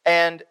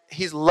 And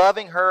he's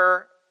loving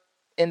her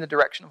in the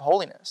direction of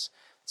holiness.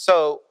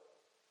 So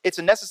it's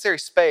a necessary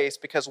space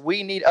because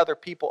we need other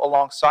people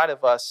alongside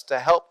of us to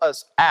help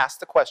us ask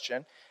the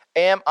question,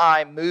 am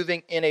I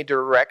moving in a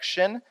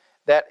direction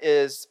that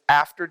is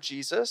after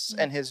Jesus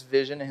and His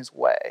vision and His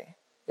way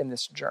in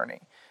this journey?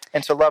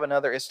 And to love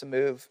another is to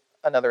move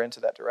another into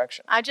that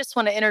direction. I just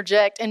want to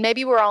interject, and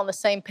maybe we're all on the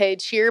same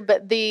page here,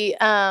 but the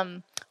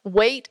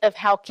weight of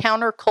how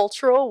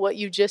countercultural what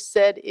you just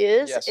said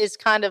is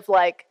kind of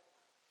like,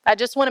 I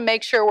just want to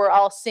make sure we're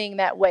all seeing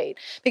that weight,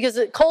 because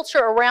the culture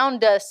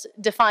around us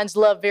defines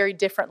love very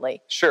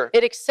differently. Sure.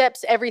 It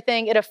accepts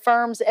everything. It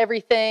affirms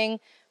everything.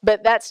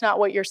 But that's not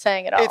what you're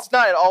saying at all. It's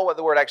not at all what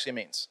the word actually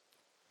means.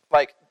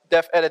 Like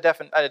at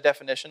a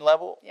definition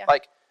level,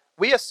 like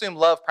we assume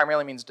love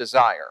primarily means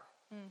desire.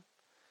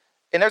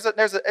 And there's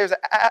an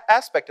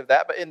aspect of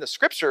that, but in the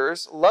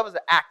scriptures, love is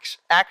an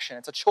action.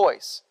 It's a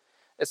choice.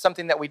 It's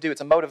something that we do.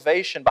 It's a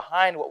motivation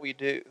behind what we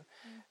do.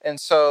 And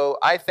so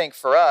I think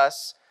for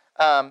us,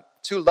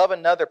 to love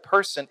another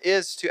person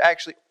is to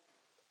actually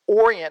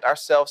orient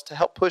ourselves to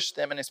help push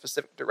them in a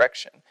specific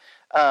direction.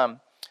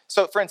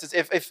 So for instance,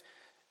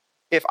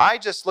 if I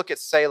just look at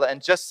Selah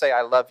and just say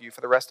I love you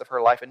for the rest of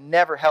her life and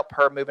never help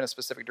her move in a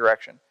specific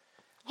direction,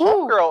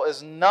 homegirl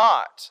is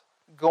not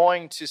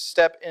going to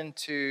step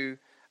into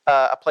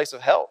a place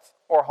of health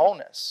or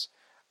wholeness.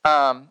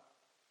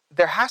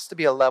 There has to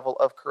be a level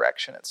of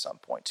correction at some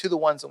point to the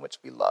ones in which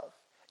we love.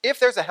 If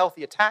there's a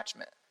healthy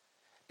attachment,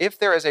 if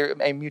there is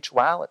a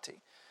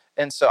mutuality.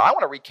 And so I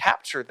want to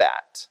recapture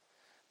that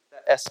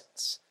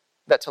essence.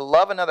 That to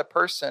love another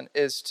person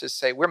is to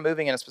say we're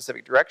moving in a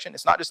specific direction.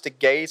 It's not just to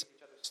gaze at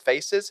each other's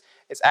faces.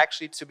 It's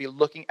actually to be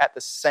looking at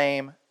the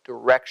same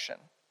direction.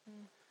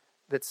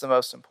 That's the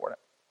most important.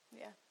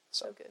 Yeah,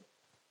 so good.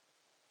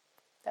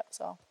 That was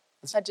all.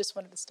 I just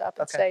wanted to stop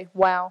and say,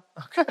 wow.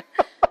 Okay.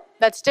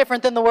 That's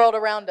different than the world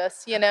around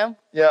us, you know?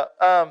 Yeah.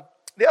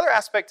 The other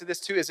aspect of this,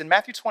 too, is in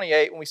Matthew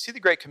 28, when we see the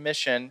Great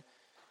Commission,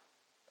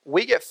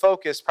 we get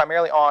focused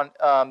primarily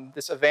on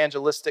this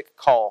evangelistic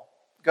call.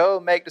 Go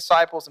make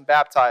disciples and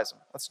baptize them.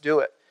 Let's do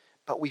it.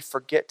 But we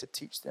forget to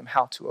teach them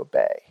how to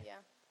obey. Yeah.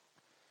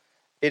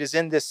 It is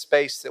in this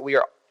space that we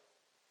are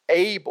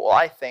able,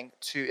 I think,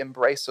 to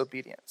embrace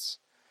obedience,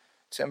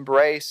 to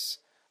embrace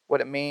what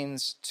it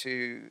means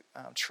to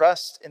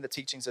trust in the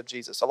teachings of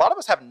Jesus. A lot of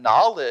us have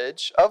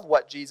knowledge of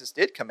what Jesus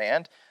did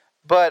command,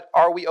 but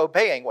are we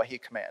obeying what he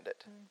commanded?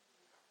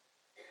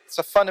 It's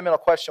a fundamental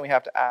question we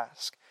have to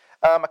ask.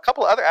 A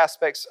couple of other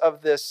aspects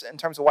of this in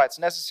terms of why it's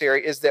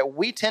necessary is that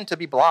we tend to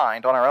be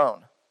blind on our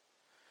own.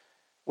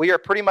 We are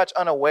pretty much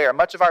unaware.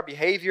 Much of our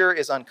behavior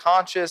is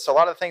unconscious. A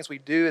lot of the things we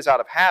do is out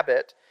of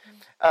habit.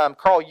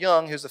 Carl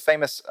Jung, who's a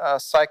famous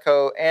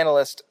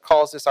psychoanalyst,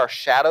 calls this our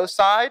shadow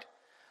side.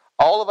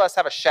 All of us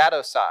have a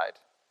shadow side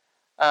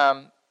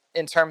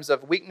in terms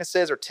of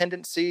weaknesses or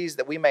tendencies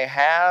that we may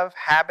have,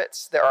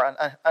 habits that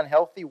are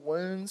unhealthy,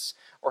 wounds,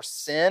 or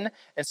sin.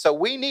 And so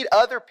we need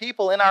other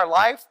people in our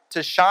life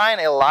to shine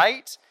a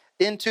light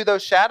into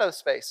those shadow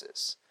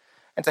spaces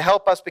and to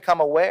help us become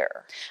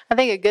aware. I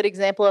think a good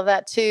example of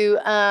that, too,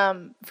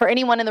 for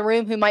anyone in the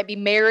room who might be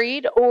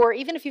married, or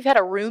even if you've had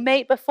a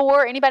roommate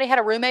before. Anybody had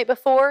a roommate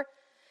before?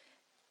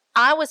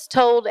 I was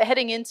told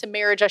heading into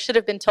marriage, I should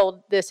have been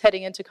told this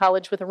heading into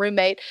college with a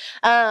roommate,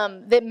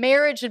 that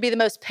marriage would be the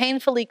most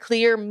painfully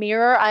clear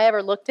mirror I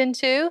ever looked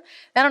into.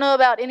 I don't know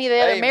about any of the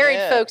other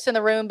married folks in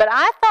the room, but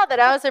I thought that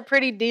I was a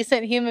pretty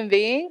decent human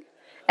being.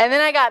 And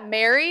then I got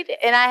married,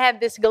 and I had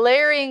this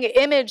glaring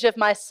image of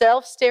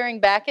myself staring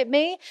back at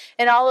me,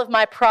 and all of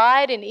my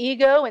pride and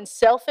ego and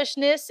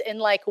selfishness and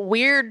like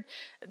weird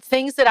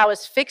things that I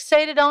was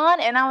fixated on.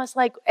 And I was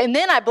like, and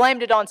then I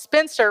blamed it on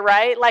Spencer,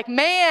 right? Like,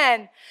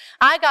 man,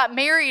 I got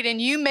married and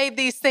you made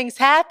these things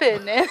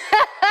happen.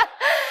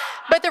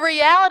 But the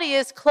reality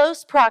is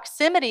close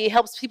proximity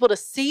helps people to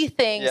see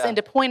things and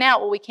to point out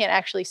what we can't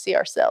actually see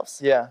ourselves.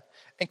 Yeah.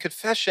 And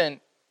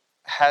confession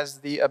has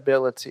the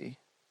ability,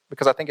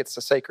 because I think it's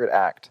a sacred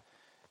act,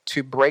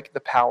 to break the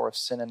power of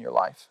sin in your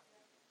life,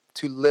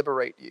 to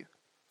liberate you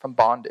from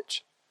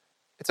bondage.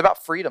 It's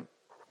about freedom.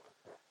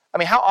 I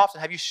mean, how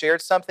often have you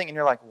shared something and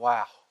you're like,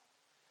 wow,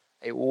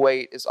 a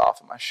weight is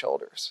off of my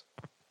shoulders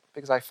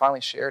because I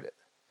finally shared it?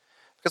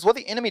 Because what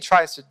the enemy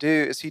tries to do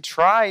is he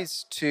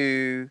tries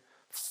to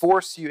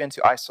force you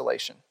into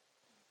isolation.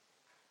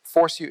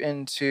 Force you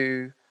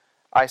into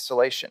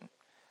isolation.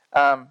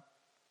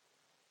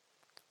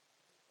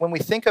 When we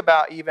think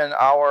about even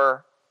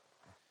our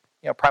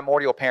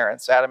primordial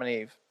parents, Adam and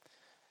Eve,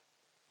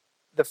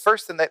 the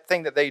first thing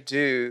that they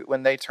do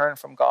when they turn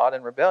from God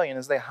in rebellion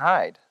is they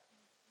hide.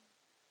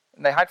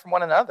 And they hide from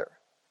one another.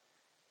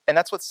 And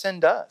that's what sin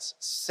does.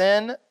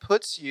 Sin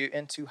puts you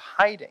into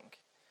hiding.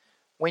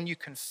 When you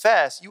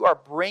confess, you are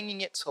bringing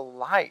it to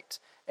light.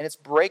 And it's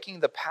breaking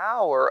the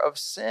power of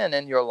sin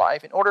in your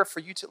life in order for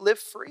you to live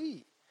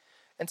free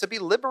and to be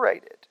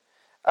liberated.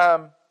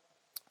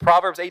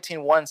 Proverbs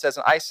 18:1 says,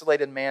 an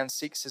isolated man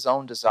seeks his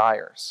own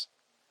desires.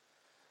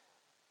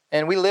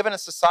 And we live in a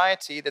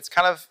society that's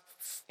kind of,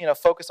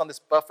 focused on this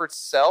buffered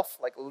self,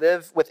 like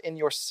live within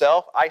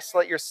yourself,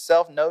 isolate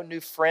yourself, no new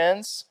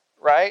friends,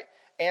 right?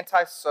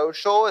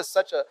 Antisocial is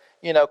such a,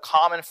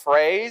 common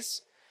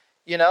phrase,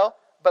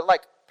 but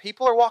like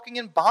people are walking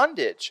in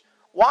bondage.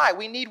 Why?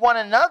 We need one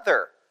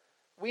another.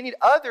 We need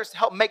others to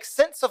help make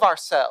sense of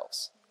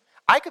ourselves.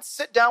 I could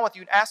sit down with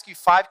you and ask you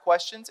 5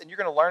 questions and you're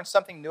going to learn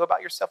something new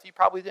about yourself you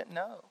probably didn't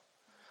know.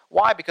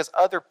 Why? Because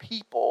other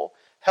people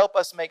help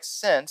us make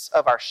sense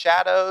of our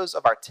shadows,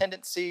 of our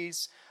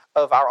tendencies,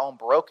 of our own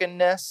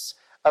brokenness,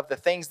 of the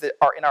things that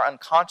are in our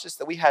unconscious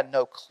that we had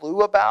no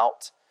clue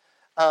about.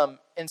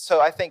 And so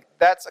I think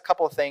that's a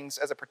couple of things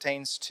as it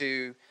pertains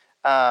to,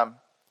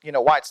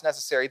 why it's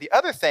necessary. The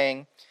other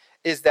thing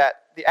is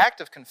that the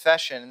act of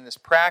confession in this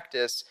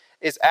practice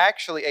is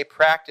actually a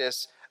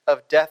practice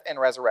of death and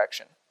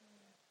resurrection.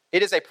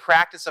 It is a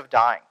practice of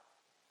dying.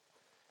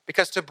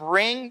 Because to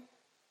bring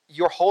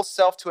your whole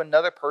self to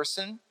another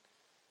person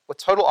with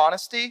total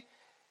honesty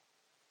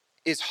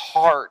is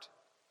hard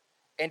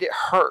and it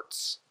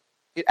hurts.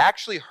 It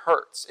actually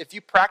hurts. If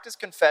you practice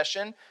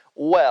confession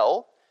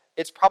well,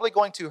 it's probably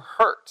going to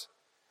hurt.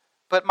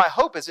 But my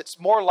hope is it's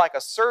more like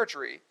a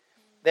surgery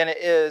than it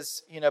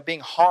is, being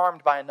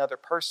harmed by another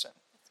person.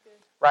 That's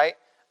good. Right?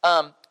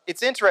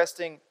 It's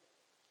interesting.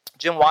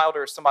 Jim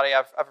Wilder is somebody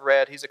I've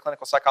read. He's a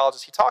clinical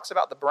psychologist. He talks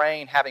about the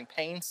brain having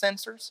pain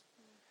sensors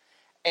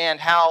and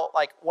how,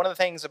 one of the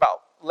things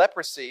about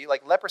leprosy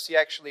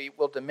actually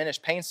will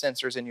diminish pain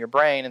sensors in your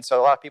brain. And so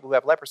a lot of people who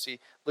have leprosy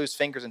lose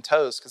fingers and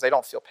toes because they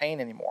don't feel pain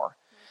anymore.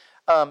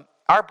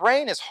 Our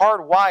brain is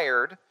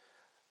hardwired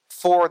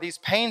for these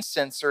pain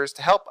sensors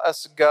to help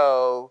us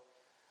go,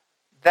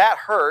 that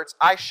hurts,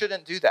 I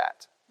shouldn't do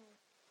that.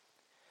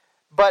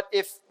 But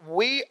if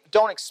we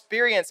don't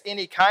experience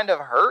any kind of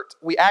hurt,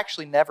 we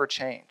actually never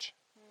change.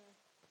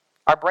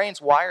 Our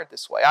brain's wired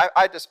this way.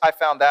 I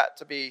found that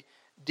to be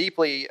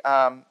deeply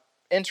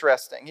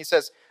interesting. He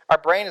says, our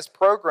brain is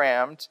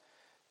programmed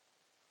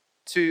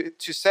to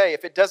say,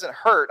 if it doesn't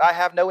hurt, I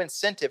have no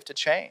incentive to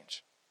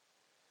change.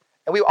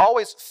 And we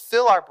always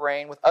fill our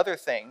brain with other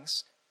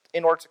things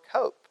in order to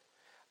cope.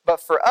 But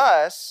for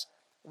us,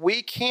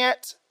 we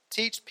can't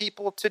teach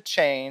people to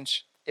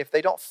change if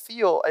they don't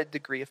feel a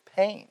degree of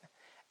pain.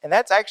 And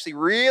that's actually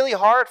really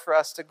hard for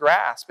us to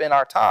grasp in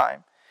our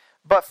time.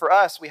 But for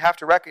us, we have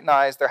to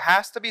recognize there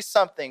has to be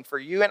something for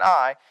you and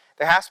I,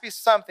 there has to be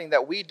something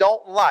that we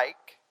don't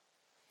like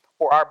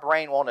or our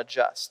brain won't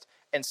adjust.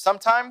 And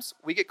sometimes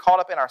we get caught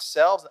up in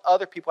ourselves and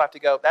other people have to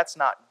go, that's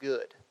not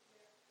good,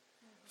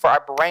 for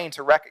our brain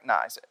to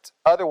recognize it.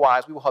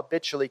 Otherwise, we will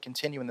habitually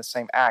continue in the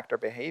same act or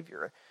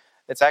behavior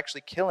that's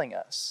actually killing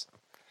us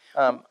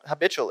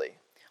habitually.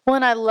 Well,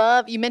 and I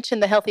love, you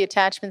mentioned the healthy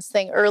attachments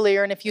thing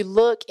earlier, and if you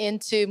look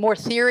into more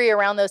theory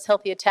around those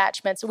healthy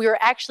attachments, we were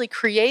actually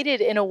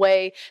created in a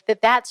way that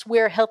that's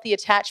where healthy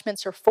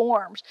attachments are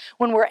formed.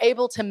 When we're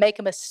able to make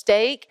a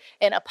mistake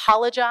and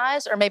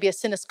apologize, or maybe a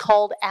sin is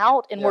called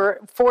out and we're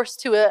forced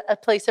to a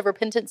place of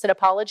repentance and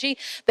apology,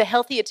 the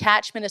healthy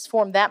attachment is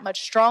formed that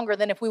much stronger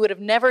than if we would have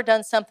never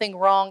done something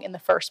wrong in the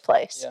first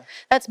place. Yeah.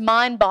 That's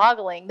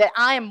mind-boggling, that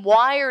I am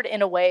wired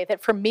in a way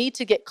that for me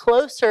to get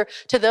closer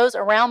to those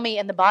around me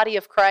in the body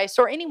of Christ,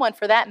 or anyone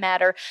for that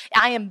matter,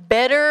 I am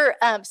better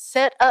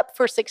set up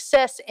for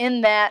success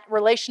in that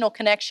relational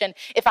connection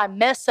if I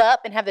mess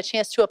up and have the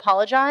chance to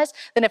apologize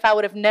than if I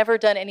would have never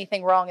done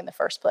anything wrong in the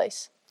first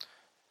place.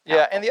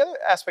 Yeah, and the other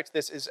aspect of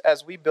this is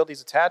as we build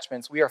these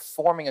attachments, we are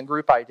forming a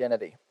group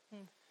identity.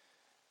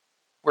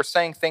 We're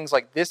saying things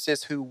like, this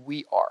is who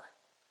we are.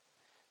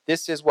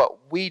 This is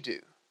what we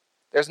do.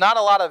 There's not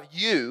a lot of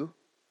you,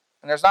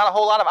 and there's not a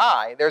whole lot of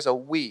I. There's a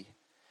we.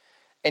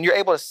 And you're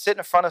able to sit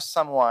in front of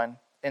someone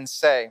and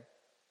say,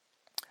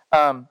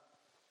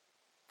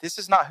 this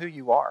is not who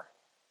you are.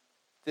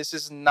 This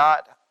is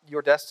not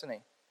your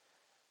destiny.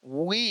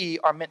 We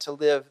are meant to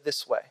live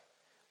this way.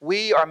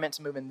 We are meant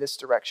to move in this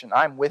direction.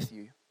 I'm with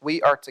you.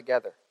 We are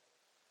together.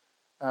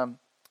 And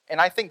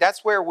I think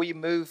that's where we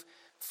move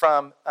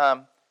from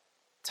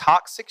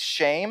toxic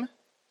shame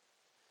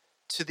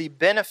to the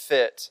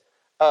benefit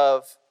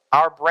of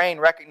our brain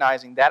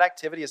recognizing that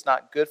activity is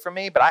not good for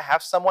me, but I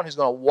have someone who's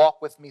going to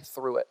walk with me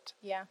through it.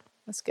 Yeah,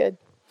 that's good.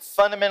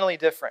 Fundamentally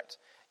different.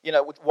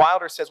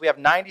 Wilder says we have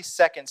 90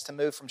 seconds to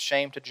move from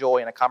shame to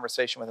joy in a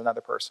conversation with another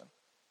person.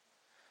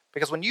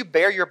 Because when you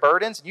bear your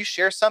burdens and you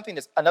share something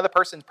that another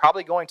person's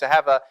probably going to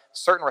have a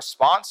certain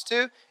response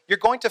to, you're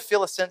going to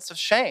feel a sense of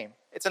shame.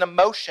 It's an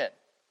emotion.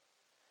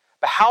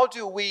 But how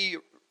do we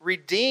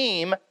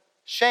redeem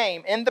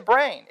shame in the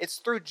brain? It's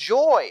through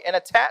joy and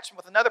attachment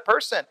with another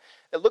person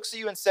that looks at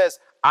you and says,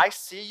 I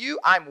see you,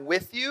 I'm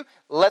with you,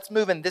 let's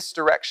move in this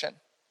direction.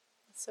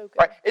 So good.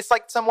 Right? It's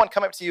like someone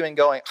coming up to you and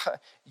going,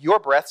 your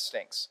breath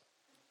stinks.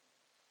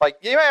 Like,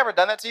 you ever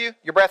done that to you?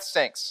 Your breath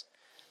stinks.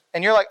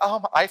 And you're like,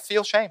 oh, I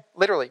feel shame,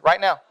 literally, right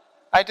now.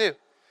 I do.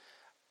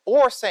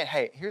 Or saying,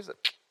 hey, here's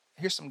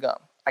some gum.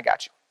 I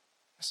got you.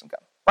 Here's some gum.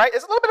 Right?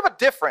 There's a little bit of a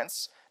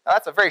difference. Now,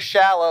 that's a very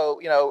shallow,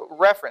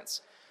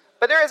 reference.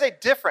 But there is a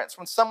difference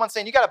when someone's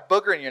saying, you got a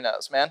booger in your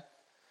nose, man,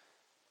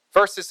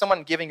 versus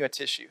someone giving you a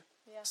tissue,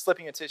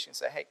 slipping you a tissue and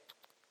say, hey,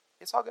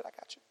 it's all good, I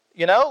got you.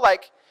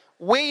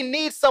 We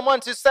need someone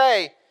to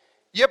say,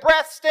 your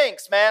breath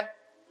stinks, man.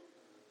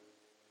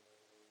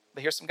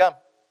 But here's some gum.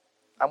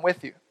 I'm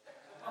with you.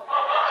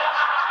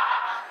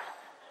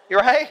 You're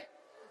right?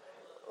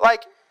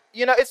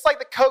 It's like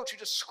the coach who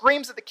just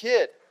screams at the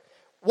kid.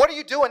 What are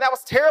you doing? That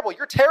was terrible.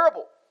 You're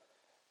terrible.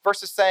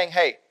 Versus saying,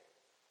 hey,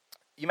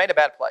 you made a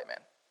bad play, man.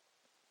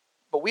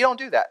 But we don't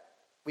do that.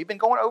 We've been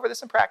going over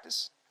this in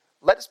practice.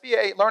 Let this be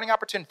a learning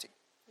opportunity.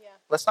 Yeah.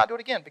 Let's not do it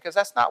again because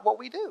that's not what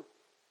we do.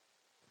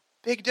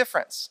 Big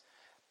difference.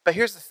 But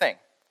here's the thing.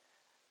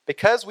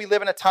 Because we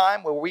live in a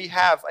time where we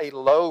have a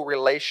low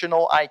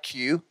relational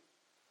IQ,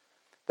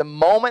 the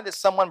moment that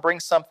someone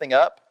brings something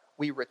up,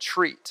 we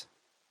retreat.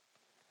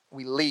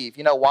 We leave.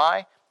 You know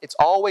why? It's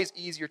always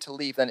easier to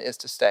leave than it is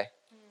to stay.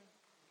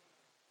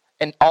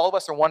 And all of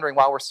us are wondering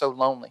why we're so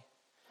lonely.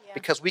 Yeah.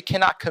 Because we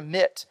cannot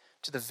commit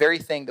to the very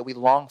thing that we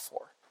long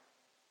for.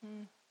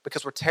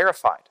 Because we're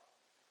terrified.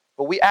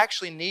 But we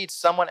actually need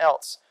someone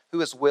else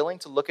who is willing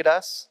to look at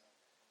us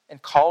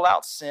and call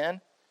out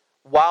sin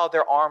while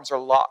their arms are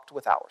locked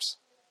with ours.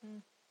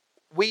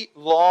 We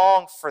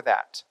long for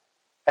that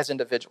as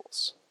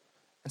individuals.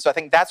 And so I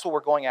think that's what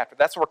we're going after.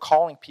 That's what we're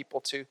calling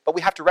people to. But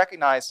we have to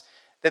recognize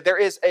that there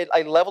is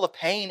a level of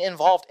pain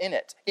involved in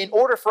it in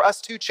order for us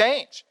to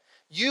change.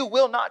 You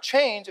will not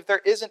change if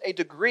there isn't a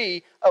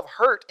degree of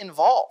hurt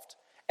involved.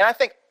 And I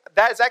think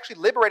that is actually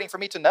liberating for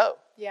me to know.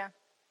 Yeah.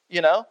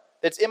 You know,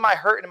 it's in my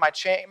hurt and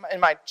in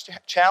my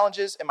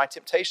challenges and my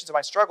temptations and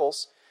my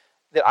struggles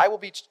that I will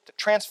be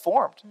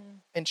transformed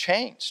and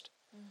changed.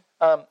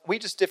 We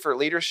just did for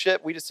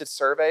leadership. We just did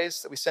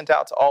surveys that we sent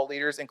out to all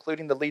leaders,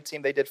 including the lead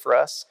team they did for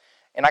us.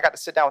 And I got to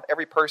sit down with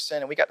every person,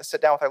 and we got to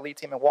sit down with our lead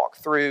team and walk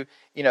through,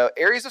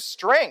 areas of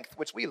strength,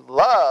 which we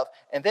love,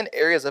 and then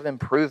areas of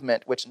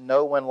improvement, which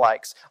no one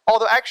likes.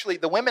 Although, actually,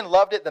 the women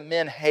loved it, the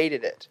men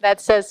hated it. That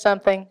says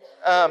something.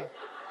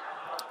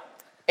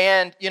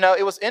 And,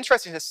 it was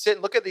interesting to sit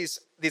and look at these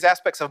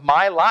aspects of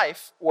my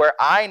life where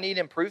I need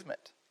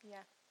improvement.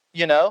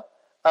 Yeah.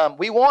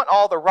 We want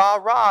all the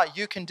rah-rah,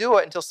 you can do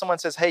it, until someone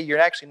says, hey, you're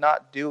actually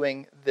not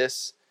doing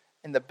this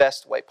in the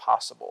best way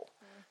possible.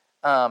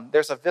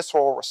 There's a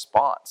visceral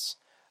response.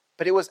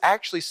 But it was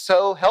actually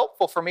so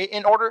helpful for me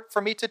in order for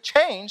me to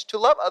change, to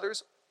love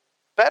others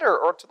better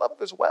or to love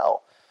others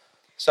well.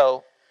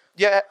 So,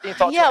 yeah, any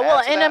thoughts? Yeah,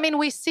 well, and that? I mean,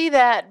 we see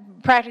that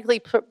practically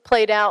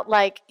played out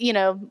like,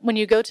 when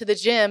you go to the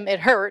gym, it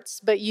hurts,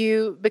 but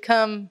you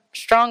become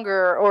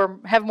stronger or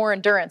have more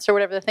endurance or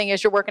whatever the thing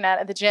is you're working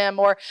at the gym.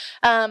 Or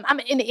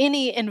in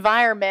any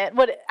environment.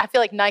 I feel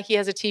like Nike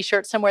has a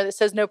T-shirt somewhere that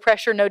says no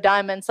pressure, no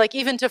diamonds. Like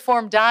even to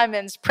form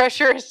diamonds,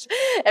 pressure is,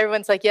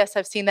 everyone's like, yes,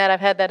 I've seen that.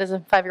 I've had that as a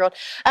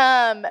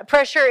 5-year-old.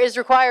 Pressure is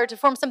required to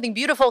form something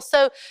beautiful.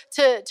 So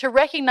to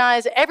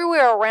recognize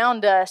everywhere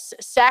around us,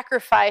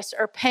 sacrifice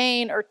or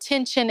pain or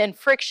tension and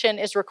friction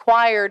is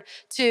required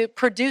to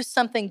produce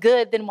something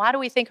good, then why do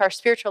we think our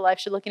spiritual life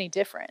should look any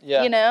different?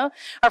 Yeah.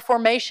 Our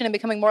formation and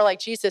becoming more like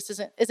Jesus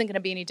isn't going to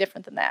be any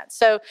different than that.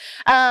 So,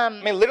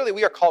 literally,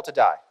 we are called to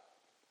die.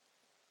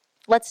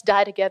 Let's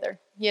die together.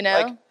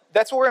 Like,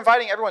 that's what we're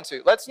inviting everyone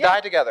to. Let's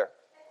die together.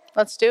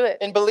 Let's do it.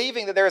 And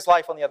believing that there is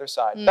life on the other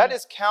side. That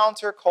is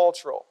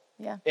countercultural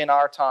in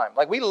our time.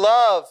 Like, we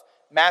love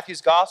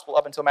Matthew's gospel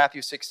up until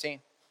Matthew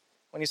 16,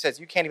 when he says,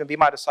 you can't even be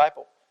my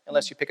disciple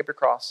unless you pick up your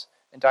cross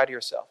and die to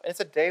yourself. And it's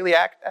a daily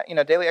act,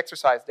 daily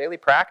exercise, daily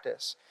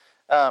practice.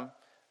 But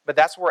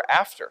that's what we're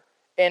after.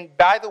 And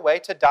by the way,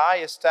 to die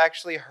is to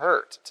actually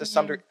hurt to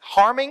some degree.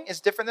 Harming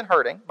is different than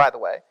hurting, by the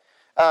way.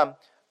 But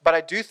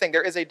I do think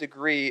there is a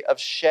degree of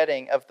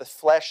shedding of the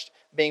flesh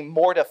being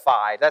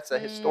mortified. That's a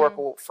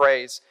historical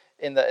phrase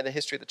in the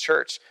history of the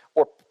church.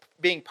 Or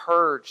being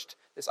purged,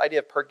 this idea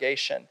of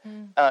purgation.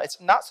 It's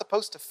not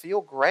supposed to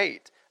feel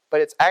great, but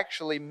it's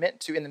actually meant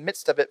to, in the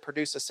midst of it,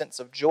 produce a sense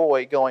of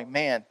joy going,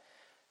 man,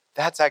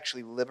 that's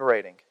actually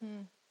liberating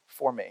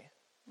for me.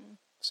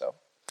 So,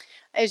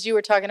 as you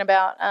were talking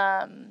about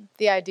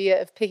the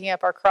idea of picking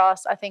up our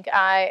cross, I think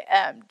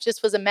I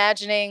just was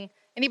imagining,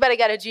 anybody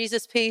got a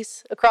Jesus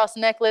piece, a cross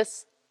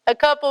necklace? A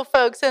couple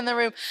folks in the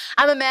room.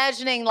 I'm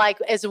imagining,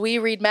 like, as we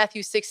read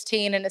Matthew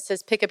 16 and it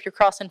says, pick up your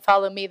cross and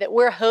follow me, that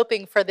we're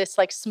hoping for this,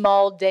 like,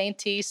 small,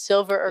 dainty,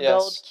 silver or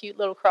gold, cute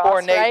little cross,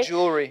 ornate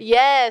jewelry.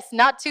 Yes,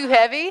 not too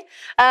heavy.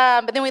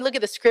 But then we look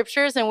at the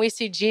scriptures and we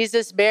see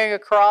Jesus bearing a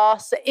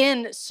cross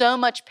in so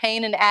much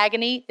pain and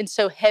agony and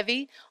so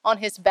heavy on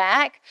his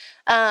back,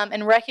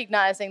 and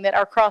recognizing that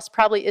our cross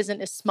probably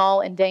isn't as small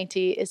and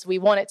dainty as we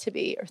want it to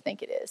be or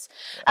think it is.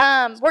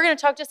 We're going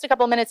to talk just a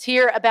couple of minutes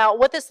here about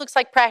what this looks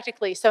like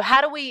practically. So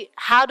how do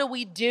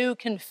we do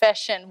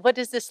confession? What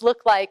does this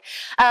look like?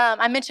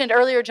 I mentioned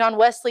earlier, John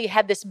Wesley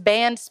had this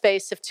band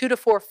space of 2 to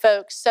 4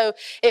 folks. So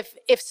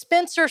if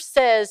Spencer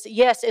says,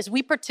 yes, as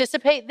we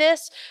participate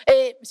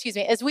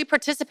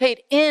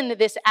in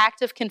this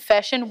act of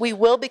confession, we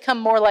will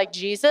become more like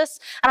Jesus.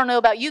 I don't know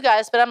about you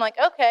guys, but I'm like,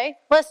 okay,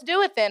 let's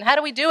do it then. How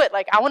do we do it?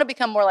 Like, I want to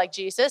become more like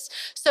Jesus.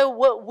 So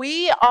what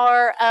we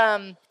are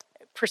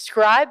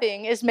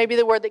prescribing is maybe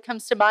the word that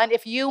comes to mind.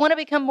 If you want to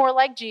become more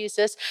like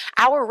Jesus,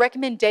 our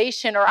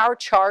recommendation or our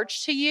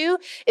charge to you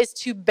is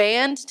to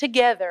band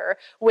together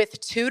with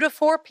 2 to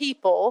 4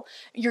 people.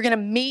 You're going to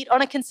meet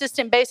on a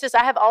consistent basis.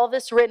 I have all of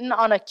this written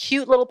on a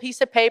cute little piece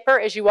of paper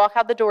as you walk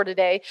out the door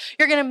today.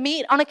 You're going to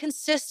meet on a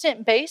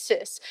consistent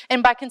basis.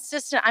 And by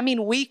consistent, I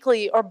mean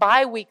weekly or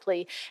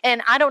bi-weekly.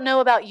 And I don't know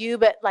about you,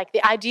 but like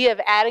the idea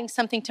of adding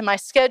something to my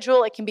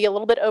schedule, it can be a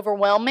little bit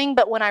overwhelming.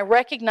 But when I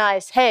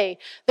recognize, hey,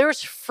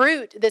 there's fruit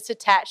fruit that's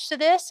attached to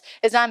this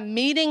is I'm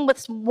meeting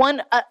with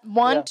one,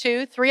 Yeah.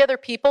 2, 3 other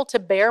people to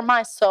bear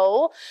my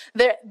soul.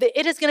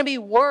 It is going to be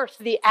worth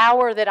the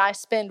hour that I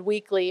spend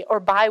weekly or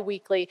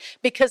bi-weekly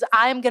because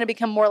I'm going to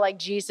become more like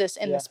Jesus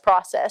in this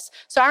process.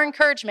 So our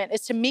encouragement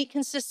is to meet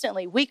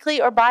consistently,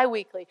 weekly or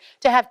bi-weekly,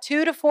 to have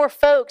 2 to 4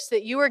 folks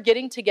that you are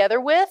getting together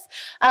with.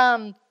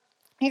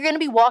 You're going to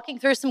be walking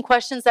through some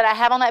questions that I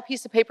have on that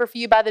piece of paper for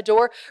you by the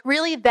door.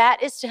 Really,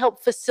 that is to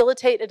help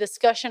facilitate a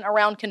discussion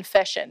around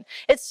confession.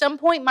 At some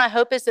point, my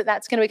hope is that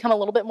that's going to become a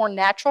little bit more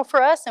natural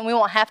for us and we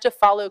won't have to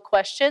follow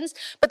questions.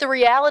 But the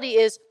reality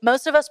is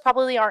most of us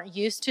probably aren't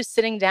used to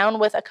sitting down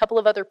with a couple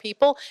of other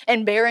people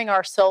and bearing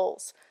our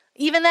souls.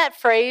 Even that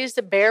phrase,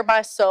 to bear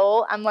my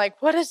soul, I'm like,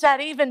 what does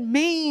that even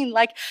mean?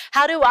 Like,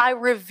 how do I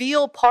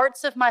reveal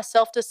parts of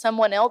myself to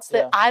someone else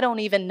that I don't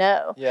even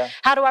know?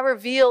 How do I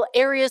reveal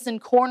areas and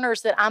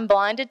corners that I'm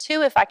blinded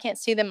to if I can't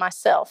see them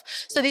myself?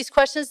 So these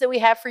questions that we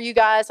have for you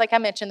guys, like I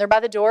mentioned, they're by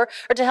the door,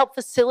 are to help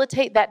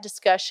facilitate that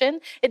discussion.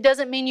 It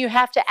doesn't mean you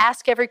have to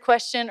ask every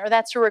question or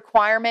that's a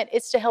requirement.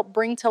 It's to help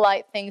bring to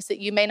light things that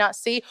you may not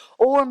see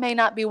or may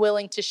not be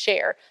willing to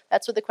share.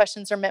 That's what the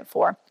questions are meant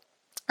for.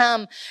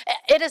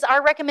 It is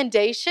our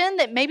recommendation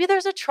that maybe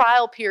there's a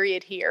trial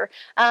period here.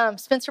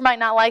 Spencer might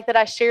not like that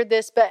I shared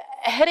this, but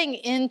heading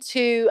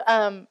into,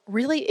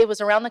 really it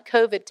was around the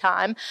COVID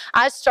time,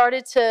 I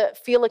started to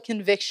feel a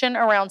conviction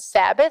around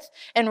Sabbath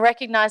and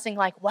recognizing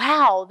like,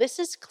 wow, this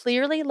is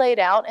clearly laid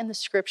out in the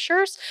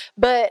scriptures,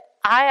 but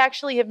I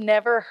actually have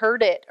never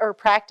heard it or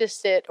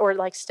practiced it or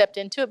like stepped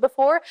into it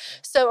before.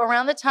 So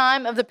around the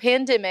time of the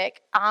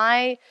pandemic,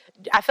 I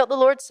felt the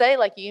Lord say,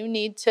 like, you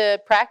need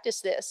to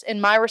practice this.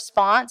 And my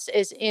response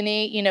is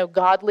any,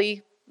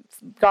 godly,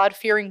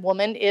 God-fearing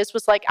woman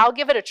was like, I'll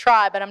give it a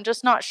try, but I'm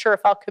just not sure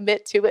if I'll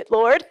commit to it,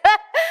 Lord.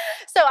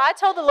 So I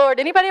told the Lord,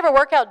 anybody ever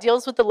work out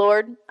deals with the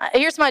Lord?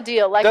 Here's my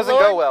deal. Like, Doesn't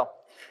Lord, go well.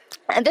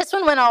 And this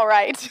one went all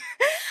right.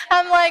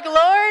 I'm like,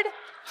 Lord,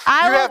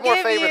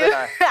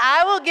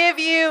 I will give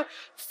you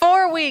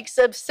 4 weeks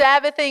of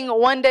Sabbathing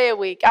 1 day a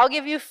week. I'll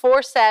give you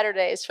 4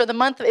 Saturdays for the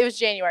month it was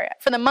January.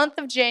 For the month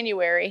of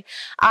January,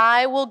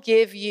 I will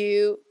give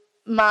you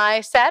my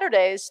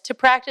Saturdays to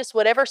practice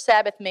whatever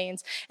Sabbath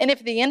means. And if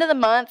at the end of the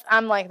month,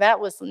 I'm like, that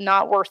was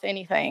not worth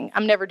anything,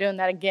 I'm never doing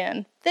that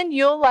again, then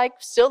you'll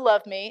still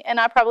love me and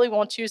I probably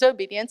won't choose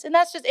obedience. And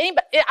that's just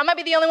anybody. I might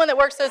be the only one that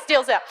works those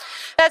deals out.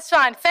 That's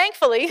fine.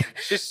 Thankfully,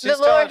 she's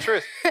telling the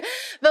truth.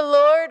 The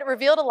Lord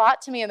revealed a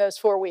lot to me in those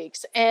 4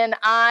 weeks. And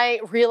I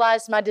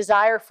realized my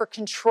desire for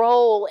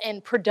control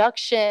and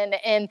production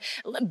and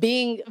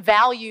being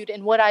valued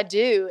in what I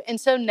do. And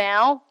so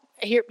now,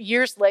 here,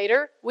 years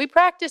later, we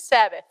practice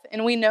Sabbath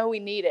and we know we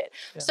need it.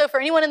 So for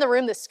anyone in the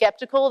room that's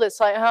skeptical,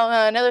 that's like,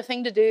 oh, another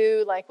thing to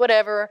do, like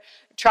whatever,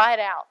 try it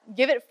out.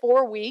 Give it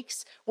 4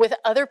 weeks with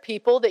other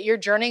people that you're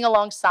journeying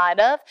alongside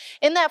of.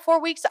 In that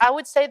 4 weeks, I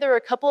would say there are a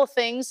couple of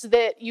things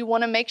that you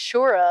want to make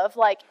sure of.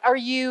 Like, are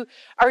you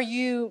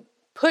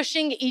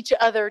pushing each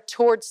other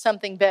towards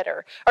something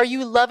better? Are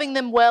you loving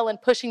them well and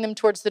pushing them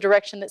towards the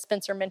direction that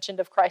Spencer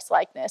mentioned of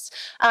Christ-likeness?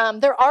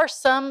 There are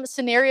some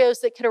scenarios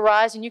that could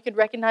arise and you could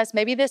recognize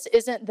maybe this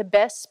isn't the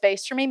best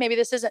space for me. Maybe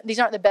these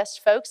aren't the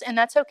best folks, and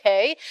that's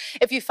okay.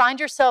 If you find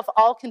yourself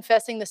all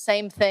confessing the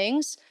same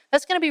things,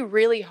 that's going to be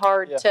really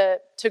hard to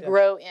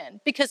grow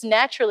in, because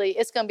naturally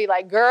it's going to be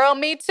like, girl,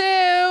 me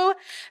too.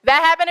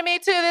 That happened to me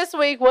too this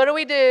week. What do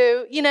we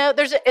do?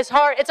 It's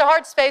hard. It's a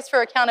hard space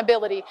for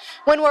accountability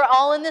when we're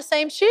all in the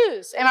same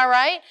shoes. Am I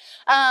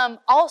right?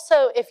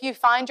 Also, if you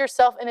find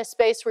yourself in a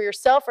space where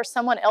yourself or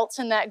someone else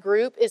in that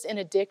group is in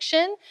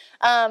addiction,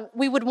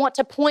 we would want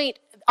to point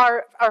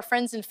our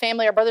friends and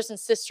family, our brothers and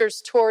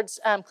sisters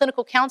towards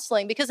clinical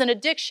counseling, because an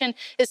addiction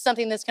is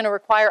something that's going to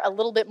require a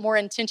little bit more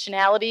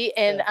intentionality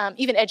and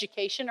even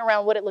education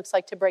around what it looks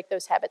like to break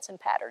those habits and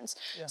patterns.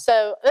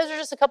 So those are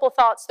just a couple of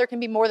thoughts. There can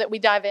be more that we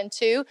dive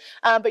into,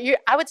 but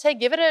I would say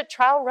give it a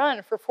trial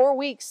run for 4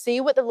 weeks. See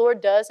what the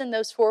Lord does in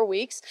those 4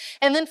 weeks.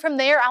 And then from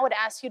there, I would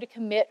ask you to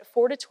commit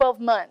 4 to 12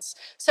 months.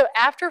 So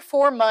after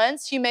 4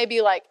 months, you may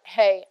be like,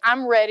 hey,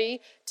 I'm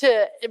ready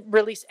to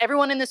release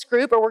everyone in this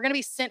group, or we're going to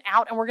be sent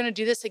out and we're going to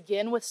do this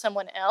again with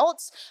someone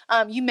else.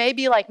 You may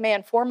be like,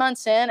 man, 4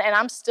 months in and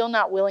I'm still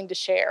not willing to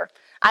share.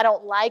 I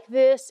don't like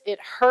this. It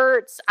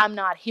hurts. I'm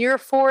not here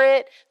for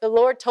it. The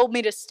Lord told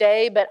me to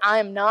stay, but I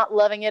am not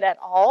loving it at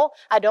all.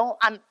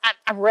 I'm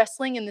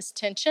wrestling in this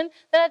tension.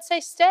 Then I'd say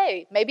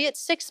stay. Maybe it's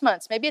 6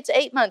 months. Maybe it's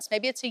 8 months.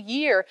 Maybe it's a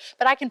year.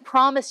 But I can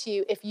promise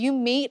you, if you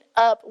meet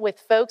up with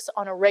folks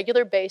on a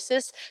regular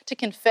basis to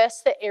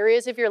confess the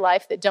areas of your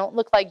life that don't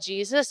look like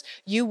Jesus,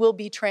 you will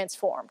be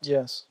transformed.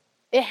 Yes.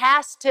 It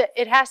has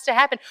to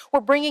happen.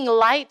 We're bringing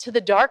light to the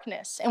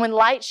darkness. And when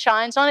light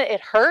shines on it,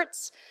 it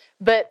hurts.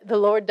 But the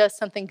Lord does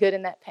something good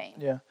in that pain.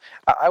 Yeah.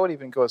 I would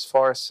even go as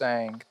far as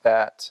saying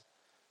that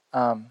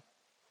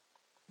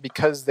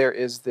because there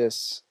is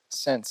this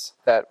sense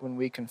that when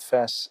we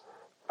confess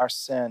our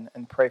sin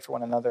and pray for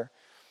one another,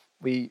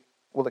 we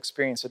will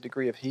experience a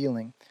degree of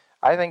healing.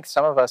 I think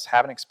some of us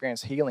haven't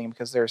experienced healing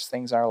because there's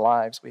things in our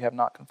lives we have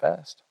not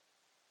confessed.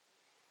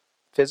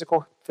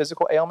 Physical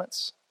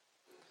ailments,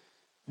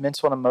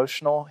 mental and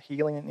emotional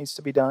healing that needs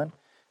to be done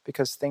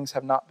because things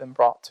have not been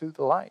brought to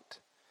the light.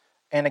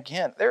 And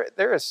again, there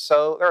are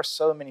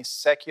so many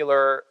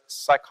secular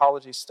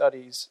psychology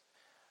studies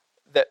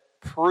that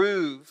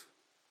prove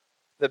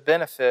the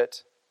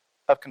benefit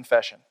of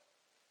confession.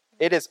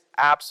 It is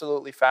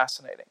absolutely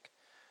fascinating.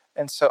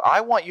 And so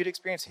I want you to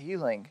experience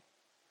healing.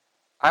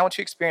 I want you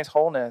to experience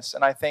wholeness.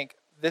 And I think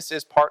this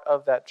is part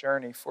of that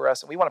journey for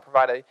us. And we want to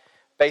provide a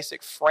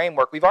basic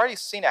framework. We've already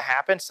seen it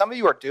happen. Some of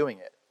you are doing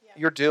it. Yeah.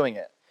 You're doing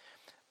it.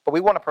 But we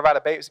want to provide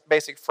a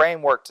basic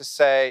framework to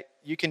say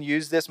you can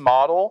use this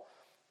model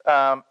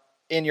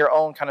in your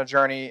own kind of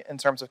journey in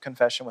terms of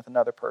confession with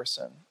another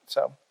person.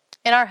 So.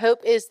 And our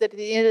hope is that at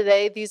the end of the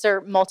day, these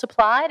are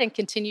multiplied and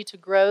continue to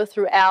grow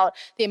throughout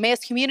the Emmaus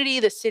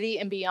community, the city,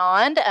 and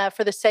beyond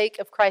for the sake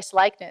of Christ's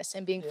likeness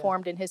and being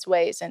formed in his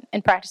ways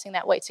and practicing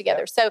that way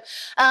together. So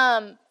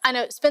I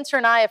know Spencer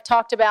and I have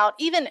talked about,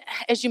 even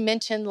as you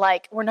mentioned,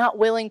 like we're not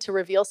willing to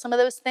reveal some of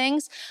those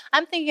things.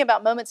 I'm thinking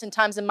about moments and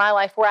times in my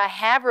life where I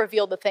have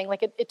revealed the thing.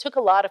 Like it took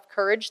a lot of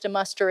courage to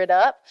muster it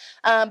up.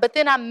 But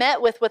then I'm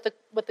met with what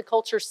the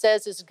culture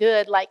says is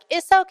good. Like,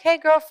 it's okay,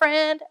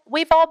 girlfriend.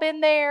 We've all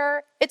been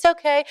there. It's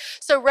okay.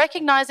 So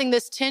recognizing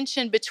this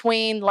tension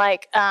between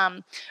like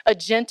a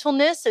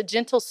gentleness, a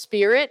gentle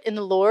spirit in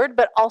the Lord,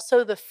 but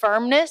also the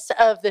firmness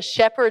of the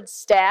shepherd's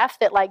staff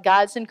that like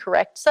guides and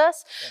corrects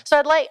us. Yeah.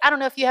 So I don't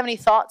know if you have any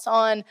thoughts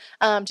on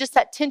just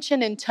that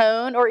tension in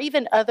tone or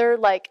even other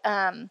like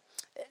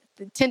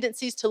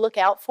tendencies to look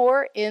out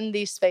for in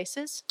these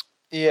spaces.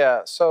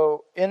 Yeah.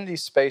 So in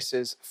these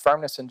spaces,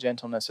 firmness and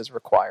gentleness is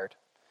required.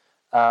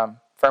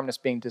 Firmness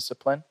being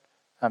discipline,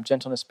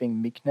 gentleness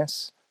being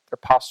meekness. They're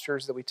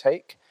postures that we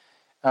take.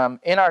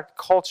 In our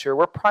culture,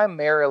 we're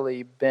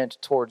primarily bent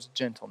towards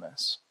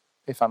gentleness,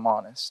 if I'm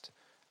honest.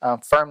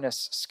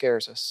 Firmness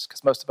scares us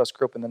because most of us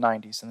grew up in the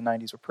 90s, and the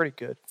 90s were pretty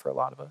good for a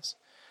lot of us.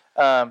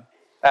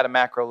 At a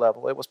macro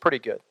level, it was pretty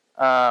good.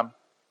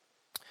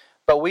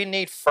 But we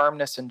need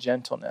firmness and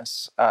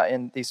gentleness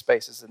in these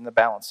spaces and the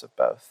balance of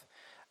both.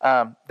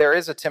 There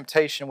is a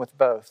temptation with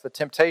both. The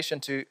temptation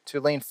to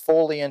lean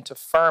fully into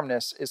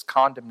firmness is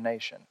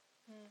condemnation.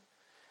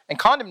 And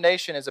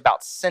condemnation is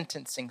about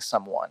sentencing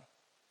someone.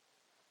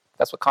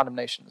 That's what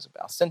condemnation is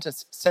about,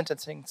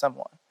 sentencing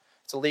someone.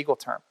 It's a legal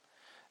term.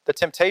 The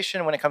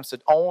temptation when it comes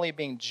to only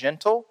being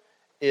gentle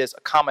is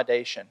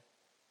accommodation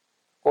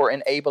or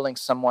enabling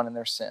someone in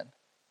their sin.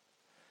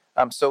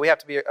 So we have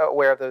to be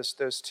aware of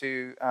those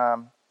two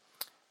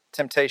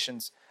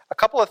temptations. A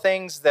couple of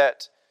things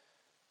that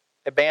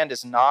a band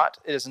is not.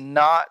 It is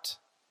not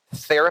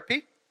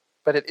therapy,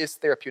 but it is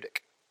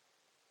therapeutic.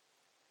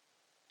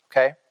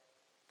 Okay?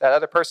 That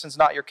other person's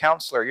not your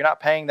counselor. You're not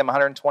paying them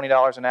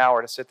 $120 an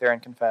hour to sit there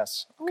and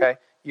confess. Okay?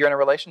 You're in a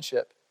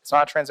relationship. It's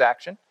not a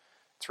transaction.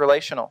 It's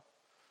relational.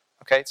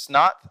 Okay? It's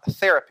not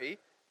therapy,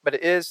 but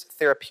it is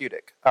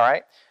therapeutic. All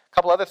right? A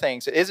couple other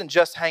things. It isn't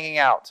just hanging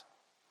out.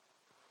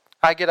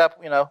 I get up,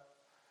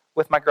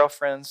 with my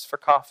girlfriends for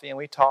coffee and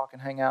we talk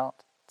and hang out.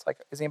 It's like,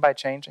 is anybody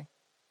changing?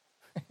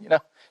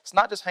 It's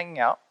not just hanging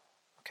out.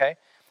 Okay?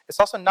 It's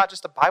also not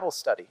just a Bible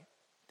study.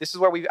 This is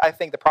where I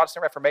think the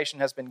Protestant Reformation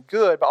has been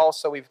good, but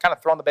also we've kind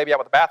of thrown the baby out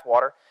with the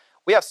bathwater.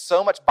 We have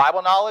so much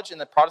Bible knowledge in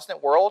the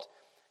Protestant world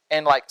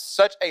and like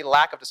such a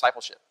lack of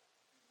discipleship.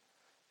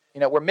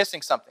 We're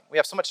missing something. We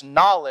have so much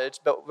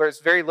knowledge, but there's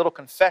very little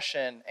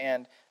confession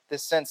and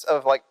this sense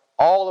of like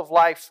all of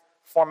life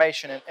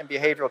formation and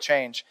behavioral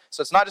change.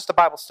 So it's not just a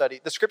Bible study.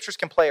 The scriptures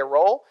can play a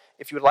role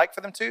if you would like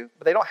for them to,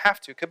 but they don't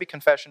have to. It could be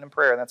confession and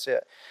prayer, and that's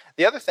it.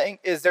 The other thing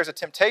is there's a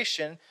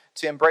temptation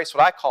to embrace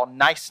what I call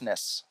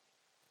niceness.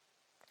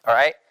 All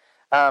right?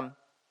 I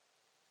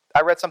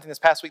read something this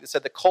past week that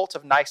said the cult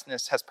of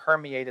niceness has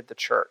permeated the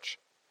church.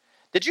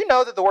 Did you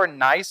know that the word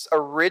nice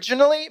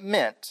originally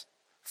meant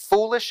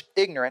foolish,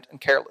 ignorant,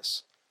 and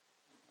careless?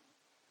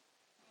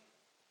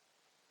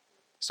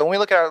 So when we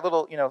look at our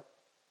little,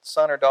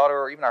 son or daughter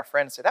or even our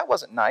friend and say, that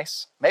wasn't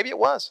nice. Maybe it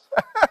was.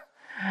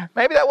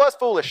 Maybe that was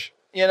foolish,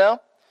 We're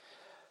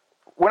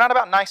not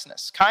about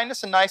niceness.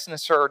 Kindness and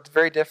niceness are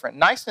very different.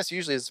 Niceness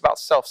usually is about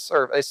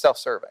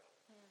self-serving.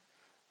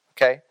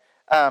 Okay?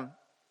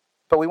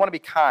 But we want to be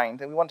kind,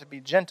 and we want to be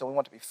gentle, we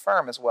want to be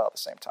firm as well at the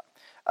same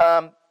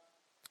time.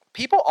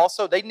 People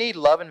also, they need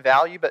love and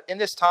value, but in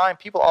this time,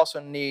 people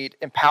also need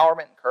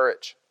empowerment and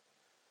courage.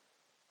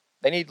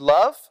 They need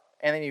love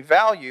and they need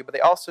value, but they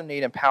also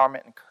need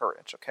empowerment and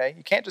courage, okay?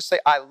 You can't just say,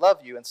 I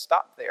love you, and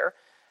stop there.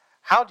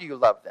 How do you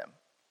love them?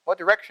 What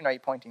direction are you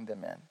pointing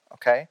them in,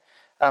 okay?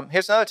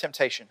 Here's another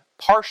temptation,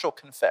 partial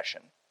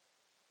confession.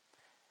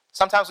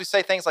 Sometimes we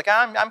say things like,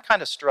 I'm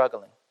kind of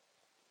struggling.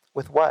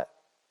 With what?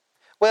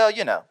 Well,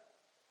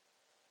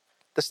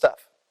 the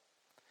stuff.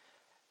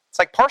 It's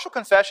like partial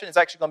confession is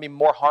actually going to be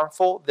more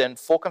harmful than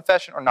full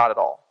confession or not at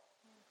all.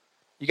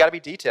 You got to be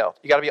detailed.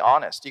 You got to be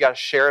honest. You got to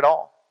share it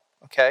all,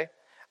 okay?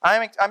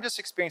 I'm just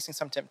experiencing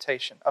some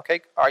temptation.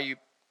 Okay, are you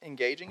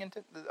engaging in?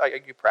 Are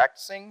you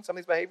practicing some of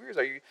these behaviors?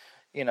 Are you,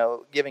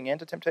 giving in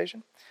to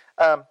temptation?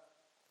 And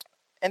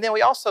then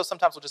we also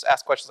sometimes will just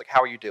ask questions like,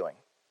 "How are you doing?"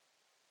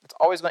 It's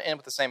always going to end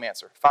with the same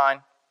answer: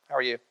 "Fine. How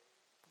are you?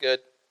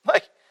 Good.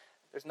 Like,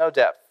 there's no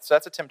depth. So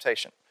that's a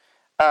temptation.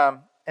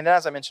 And then,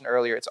 as I mentioned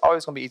earlier, it's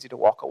always going to be easy to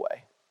walk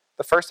away.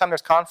 The first time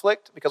there's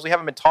conflict, because we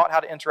haven't been taught how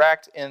to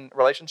interact in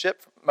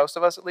relationship, most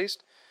of us at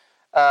least,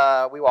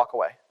 we walk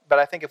away. But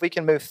I think if we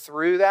can move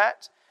through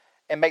that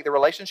and make the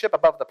relationship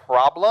above the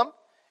problem,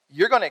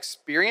 you're going to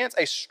experience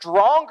a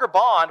stronger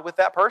bond with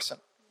that person,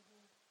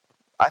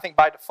 I think,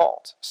 by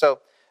default. So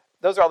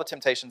those are all the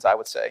temptations, I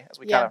would say, as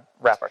we kind of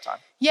wrap our time.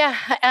 Yeah,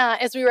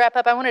 as we wrap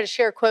up, I wanted to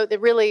share a quote that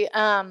really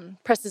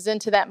presses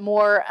into that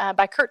more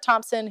by Kurt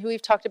Thompson, who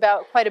we've talked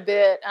about quite a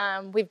bit.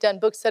 We've done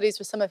book studies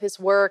with some of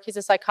his work. He's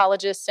a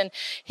psychologist, and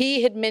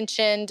he had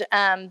mentioned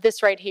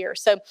this right here.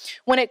 So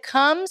when it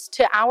comes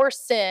to our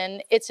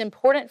sin, it's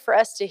important for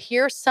us to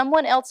hear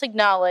someone else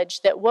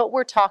acknowledge that what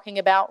we're talking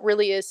about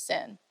really is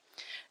sin.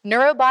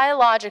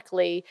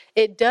 Neurobiologically,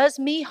 it does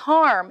me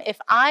harm if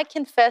I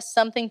confess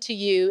something to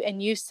you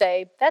and you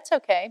say, that's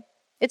okay,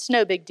 it's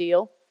no big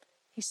deal.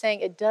 He's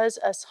saying it does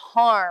us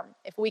harm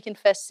if we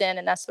confess sin,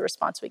 and that's the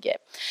response we get.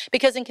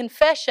 Because in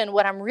confession,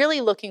 what I'm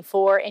really looking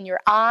for in your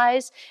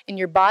eyes, in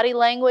your body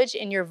language,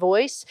 in your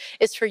voice,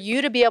 is for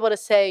you to be able to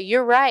say,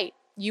 you're right,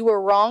 you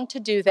were wrong to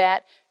do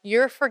that,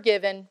 you're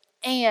forgiven,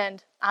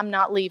 and I'm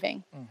not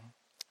leaving. Mm-hmm.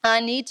 I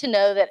need to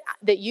know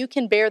that you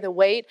can bear the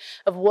weight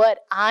of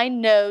what I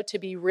know to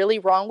be really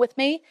wrong with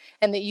me,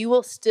 and that you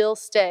will still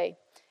stay.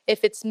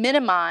 If it's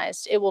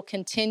minimized, it will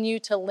continue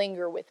to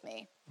linger with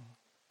me.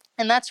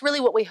 And that's really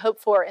what we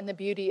hope for in the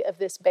beauty of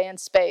this band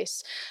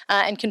space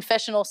and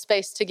confessional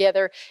space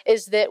together,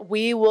 is that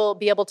we will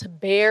be able to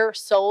bear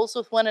souls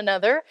with one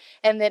another,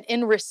 and that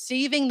in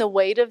receiving the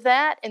weight of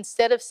that,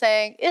 instead of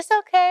saying, it's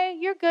okay,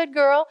 you're good,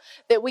 girl,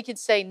 that we could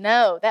say,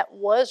 no, that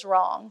was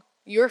wrong,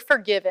 you're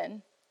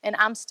forgiven, and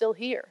I'm still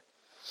here.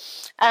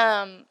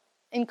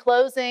 In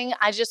closing,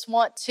 I just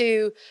want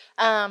to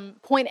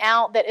point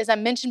out that, as I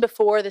mentioned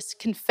before, this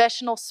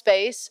confessional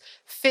space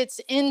fits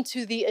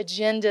into the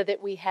agenda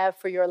that we have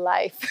for your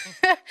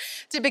life.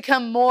 To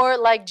become more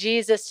like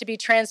Jesus, to be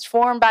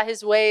transformed by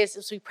his ways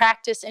as we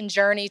practice and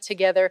journey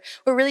together.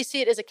 We really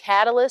see it as a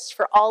catalyst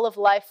for all of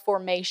life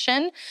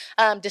formation,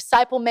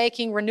 disciple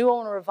making, renewal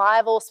and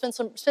revival.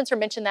 Spencer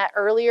mentioned that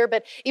earlier,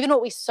 but even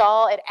what we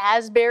saw at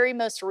Asbury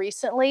most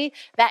recently,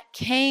 that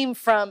came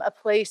from a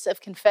place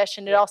of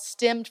confession. It all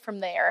stemmed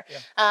from there.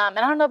 Yeah. And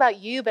I don't know about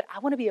you, but I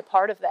want to be a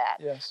part of that.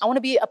 Yes. I want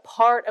to be a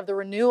part of the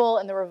renewal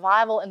and the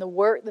revival and the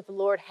work that the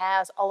Lord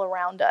has all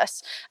around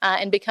us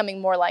and becoming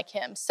more like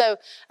him. So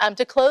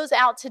to close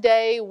out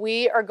today,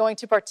 we are going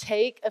to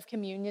partake of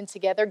communion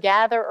together,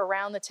 gather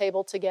around the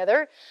table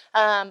together.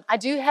 I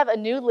do have a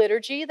new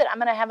liturgy that I'm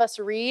going to have us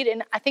read,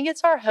 and I think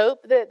it's our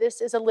hope that this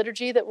is a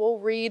liturgy that we'll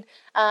read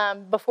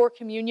before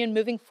communion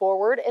moving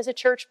forward as a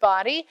church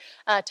body,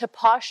 to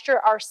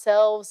posture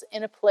ourselves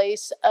in a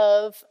place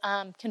of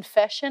confession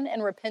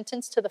and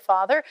repentance to the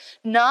Father,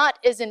 not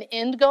as an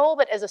end goal,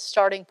 but as a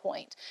starting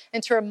point,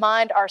 and to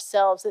remind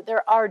ourselves that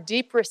there are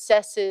deep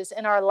recesses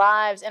in our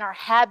lives, in our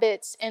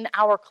habits, in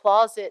our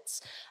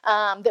closets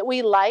that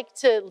we like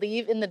to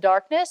leave in the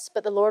darkness,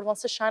 but the Lord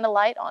wants to shine a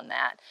light on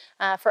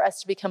that for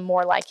us to become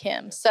more like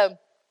him. So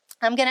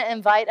I'm going to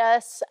invite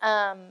us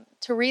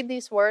to read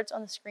these words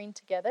on the screen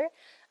together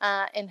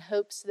in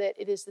hopes that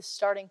it is the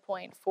starting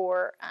point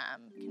for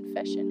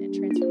confession and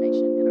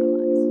transformation.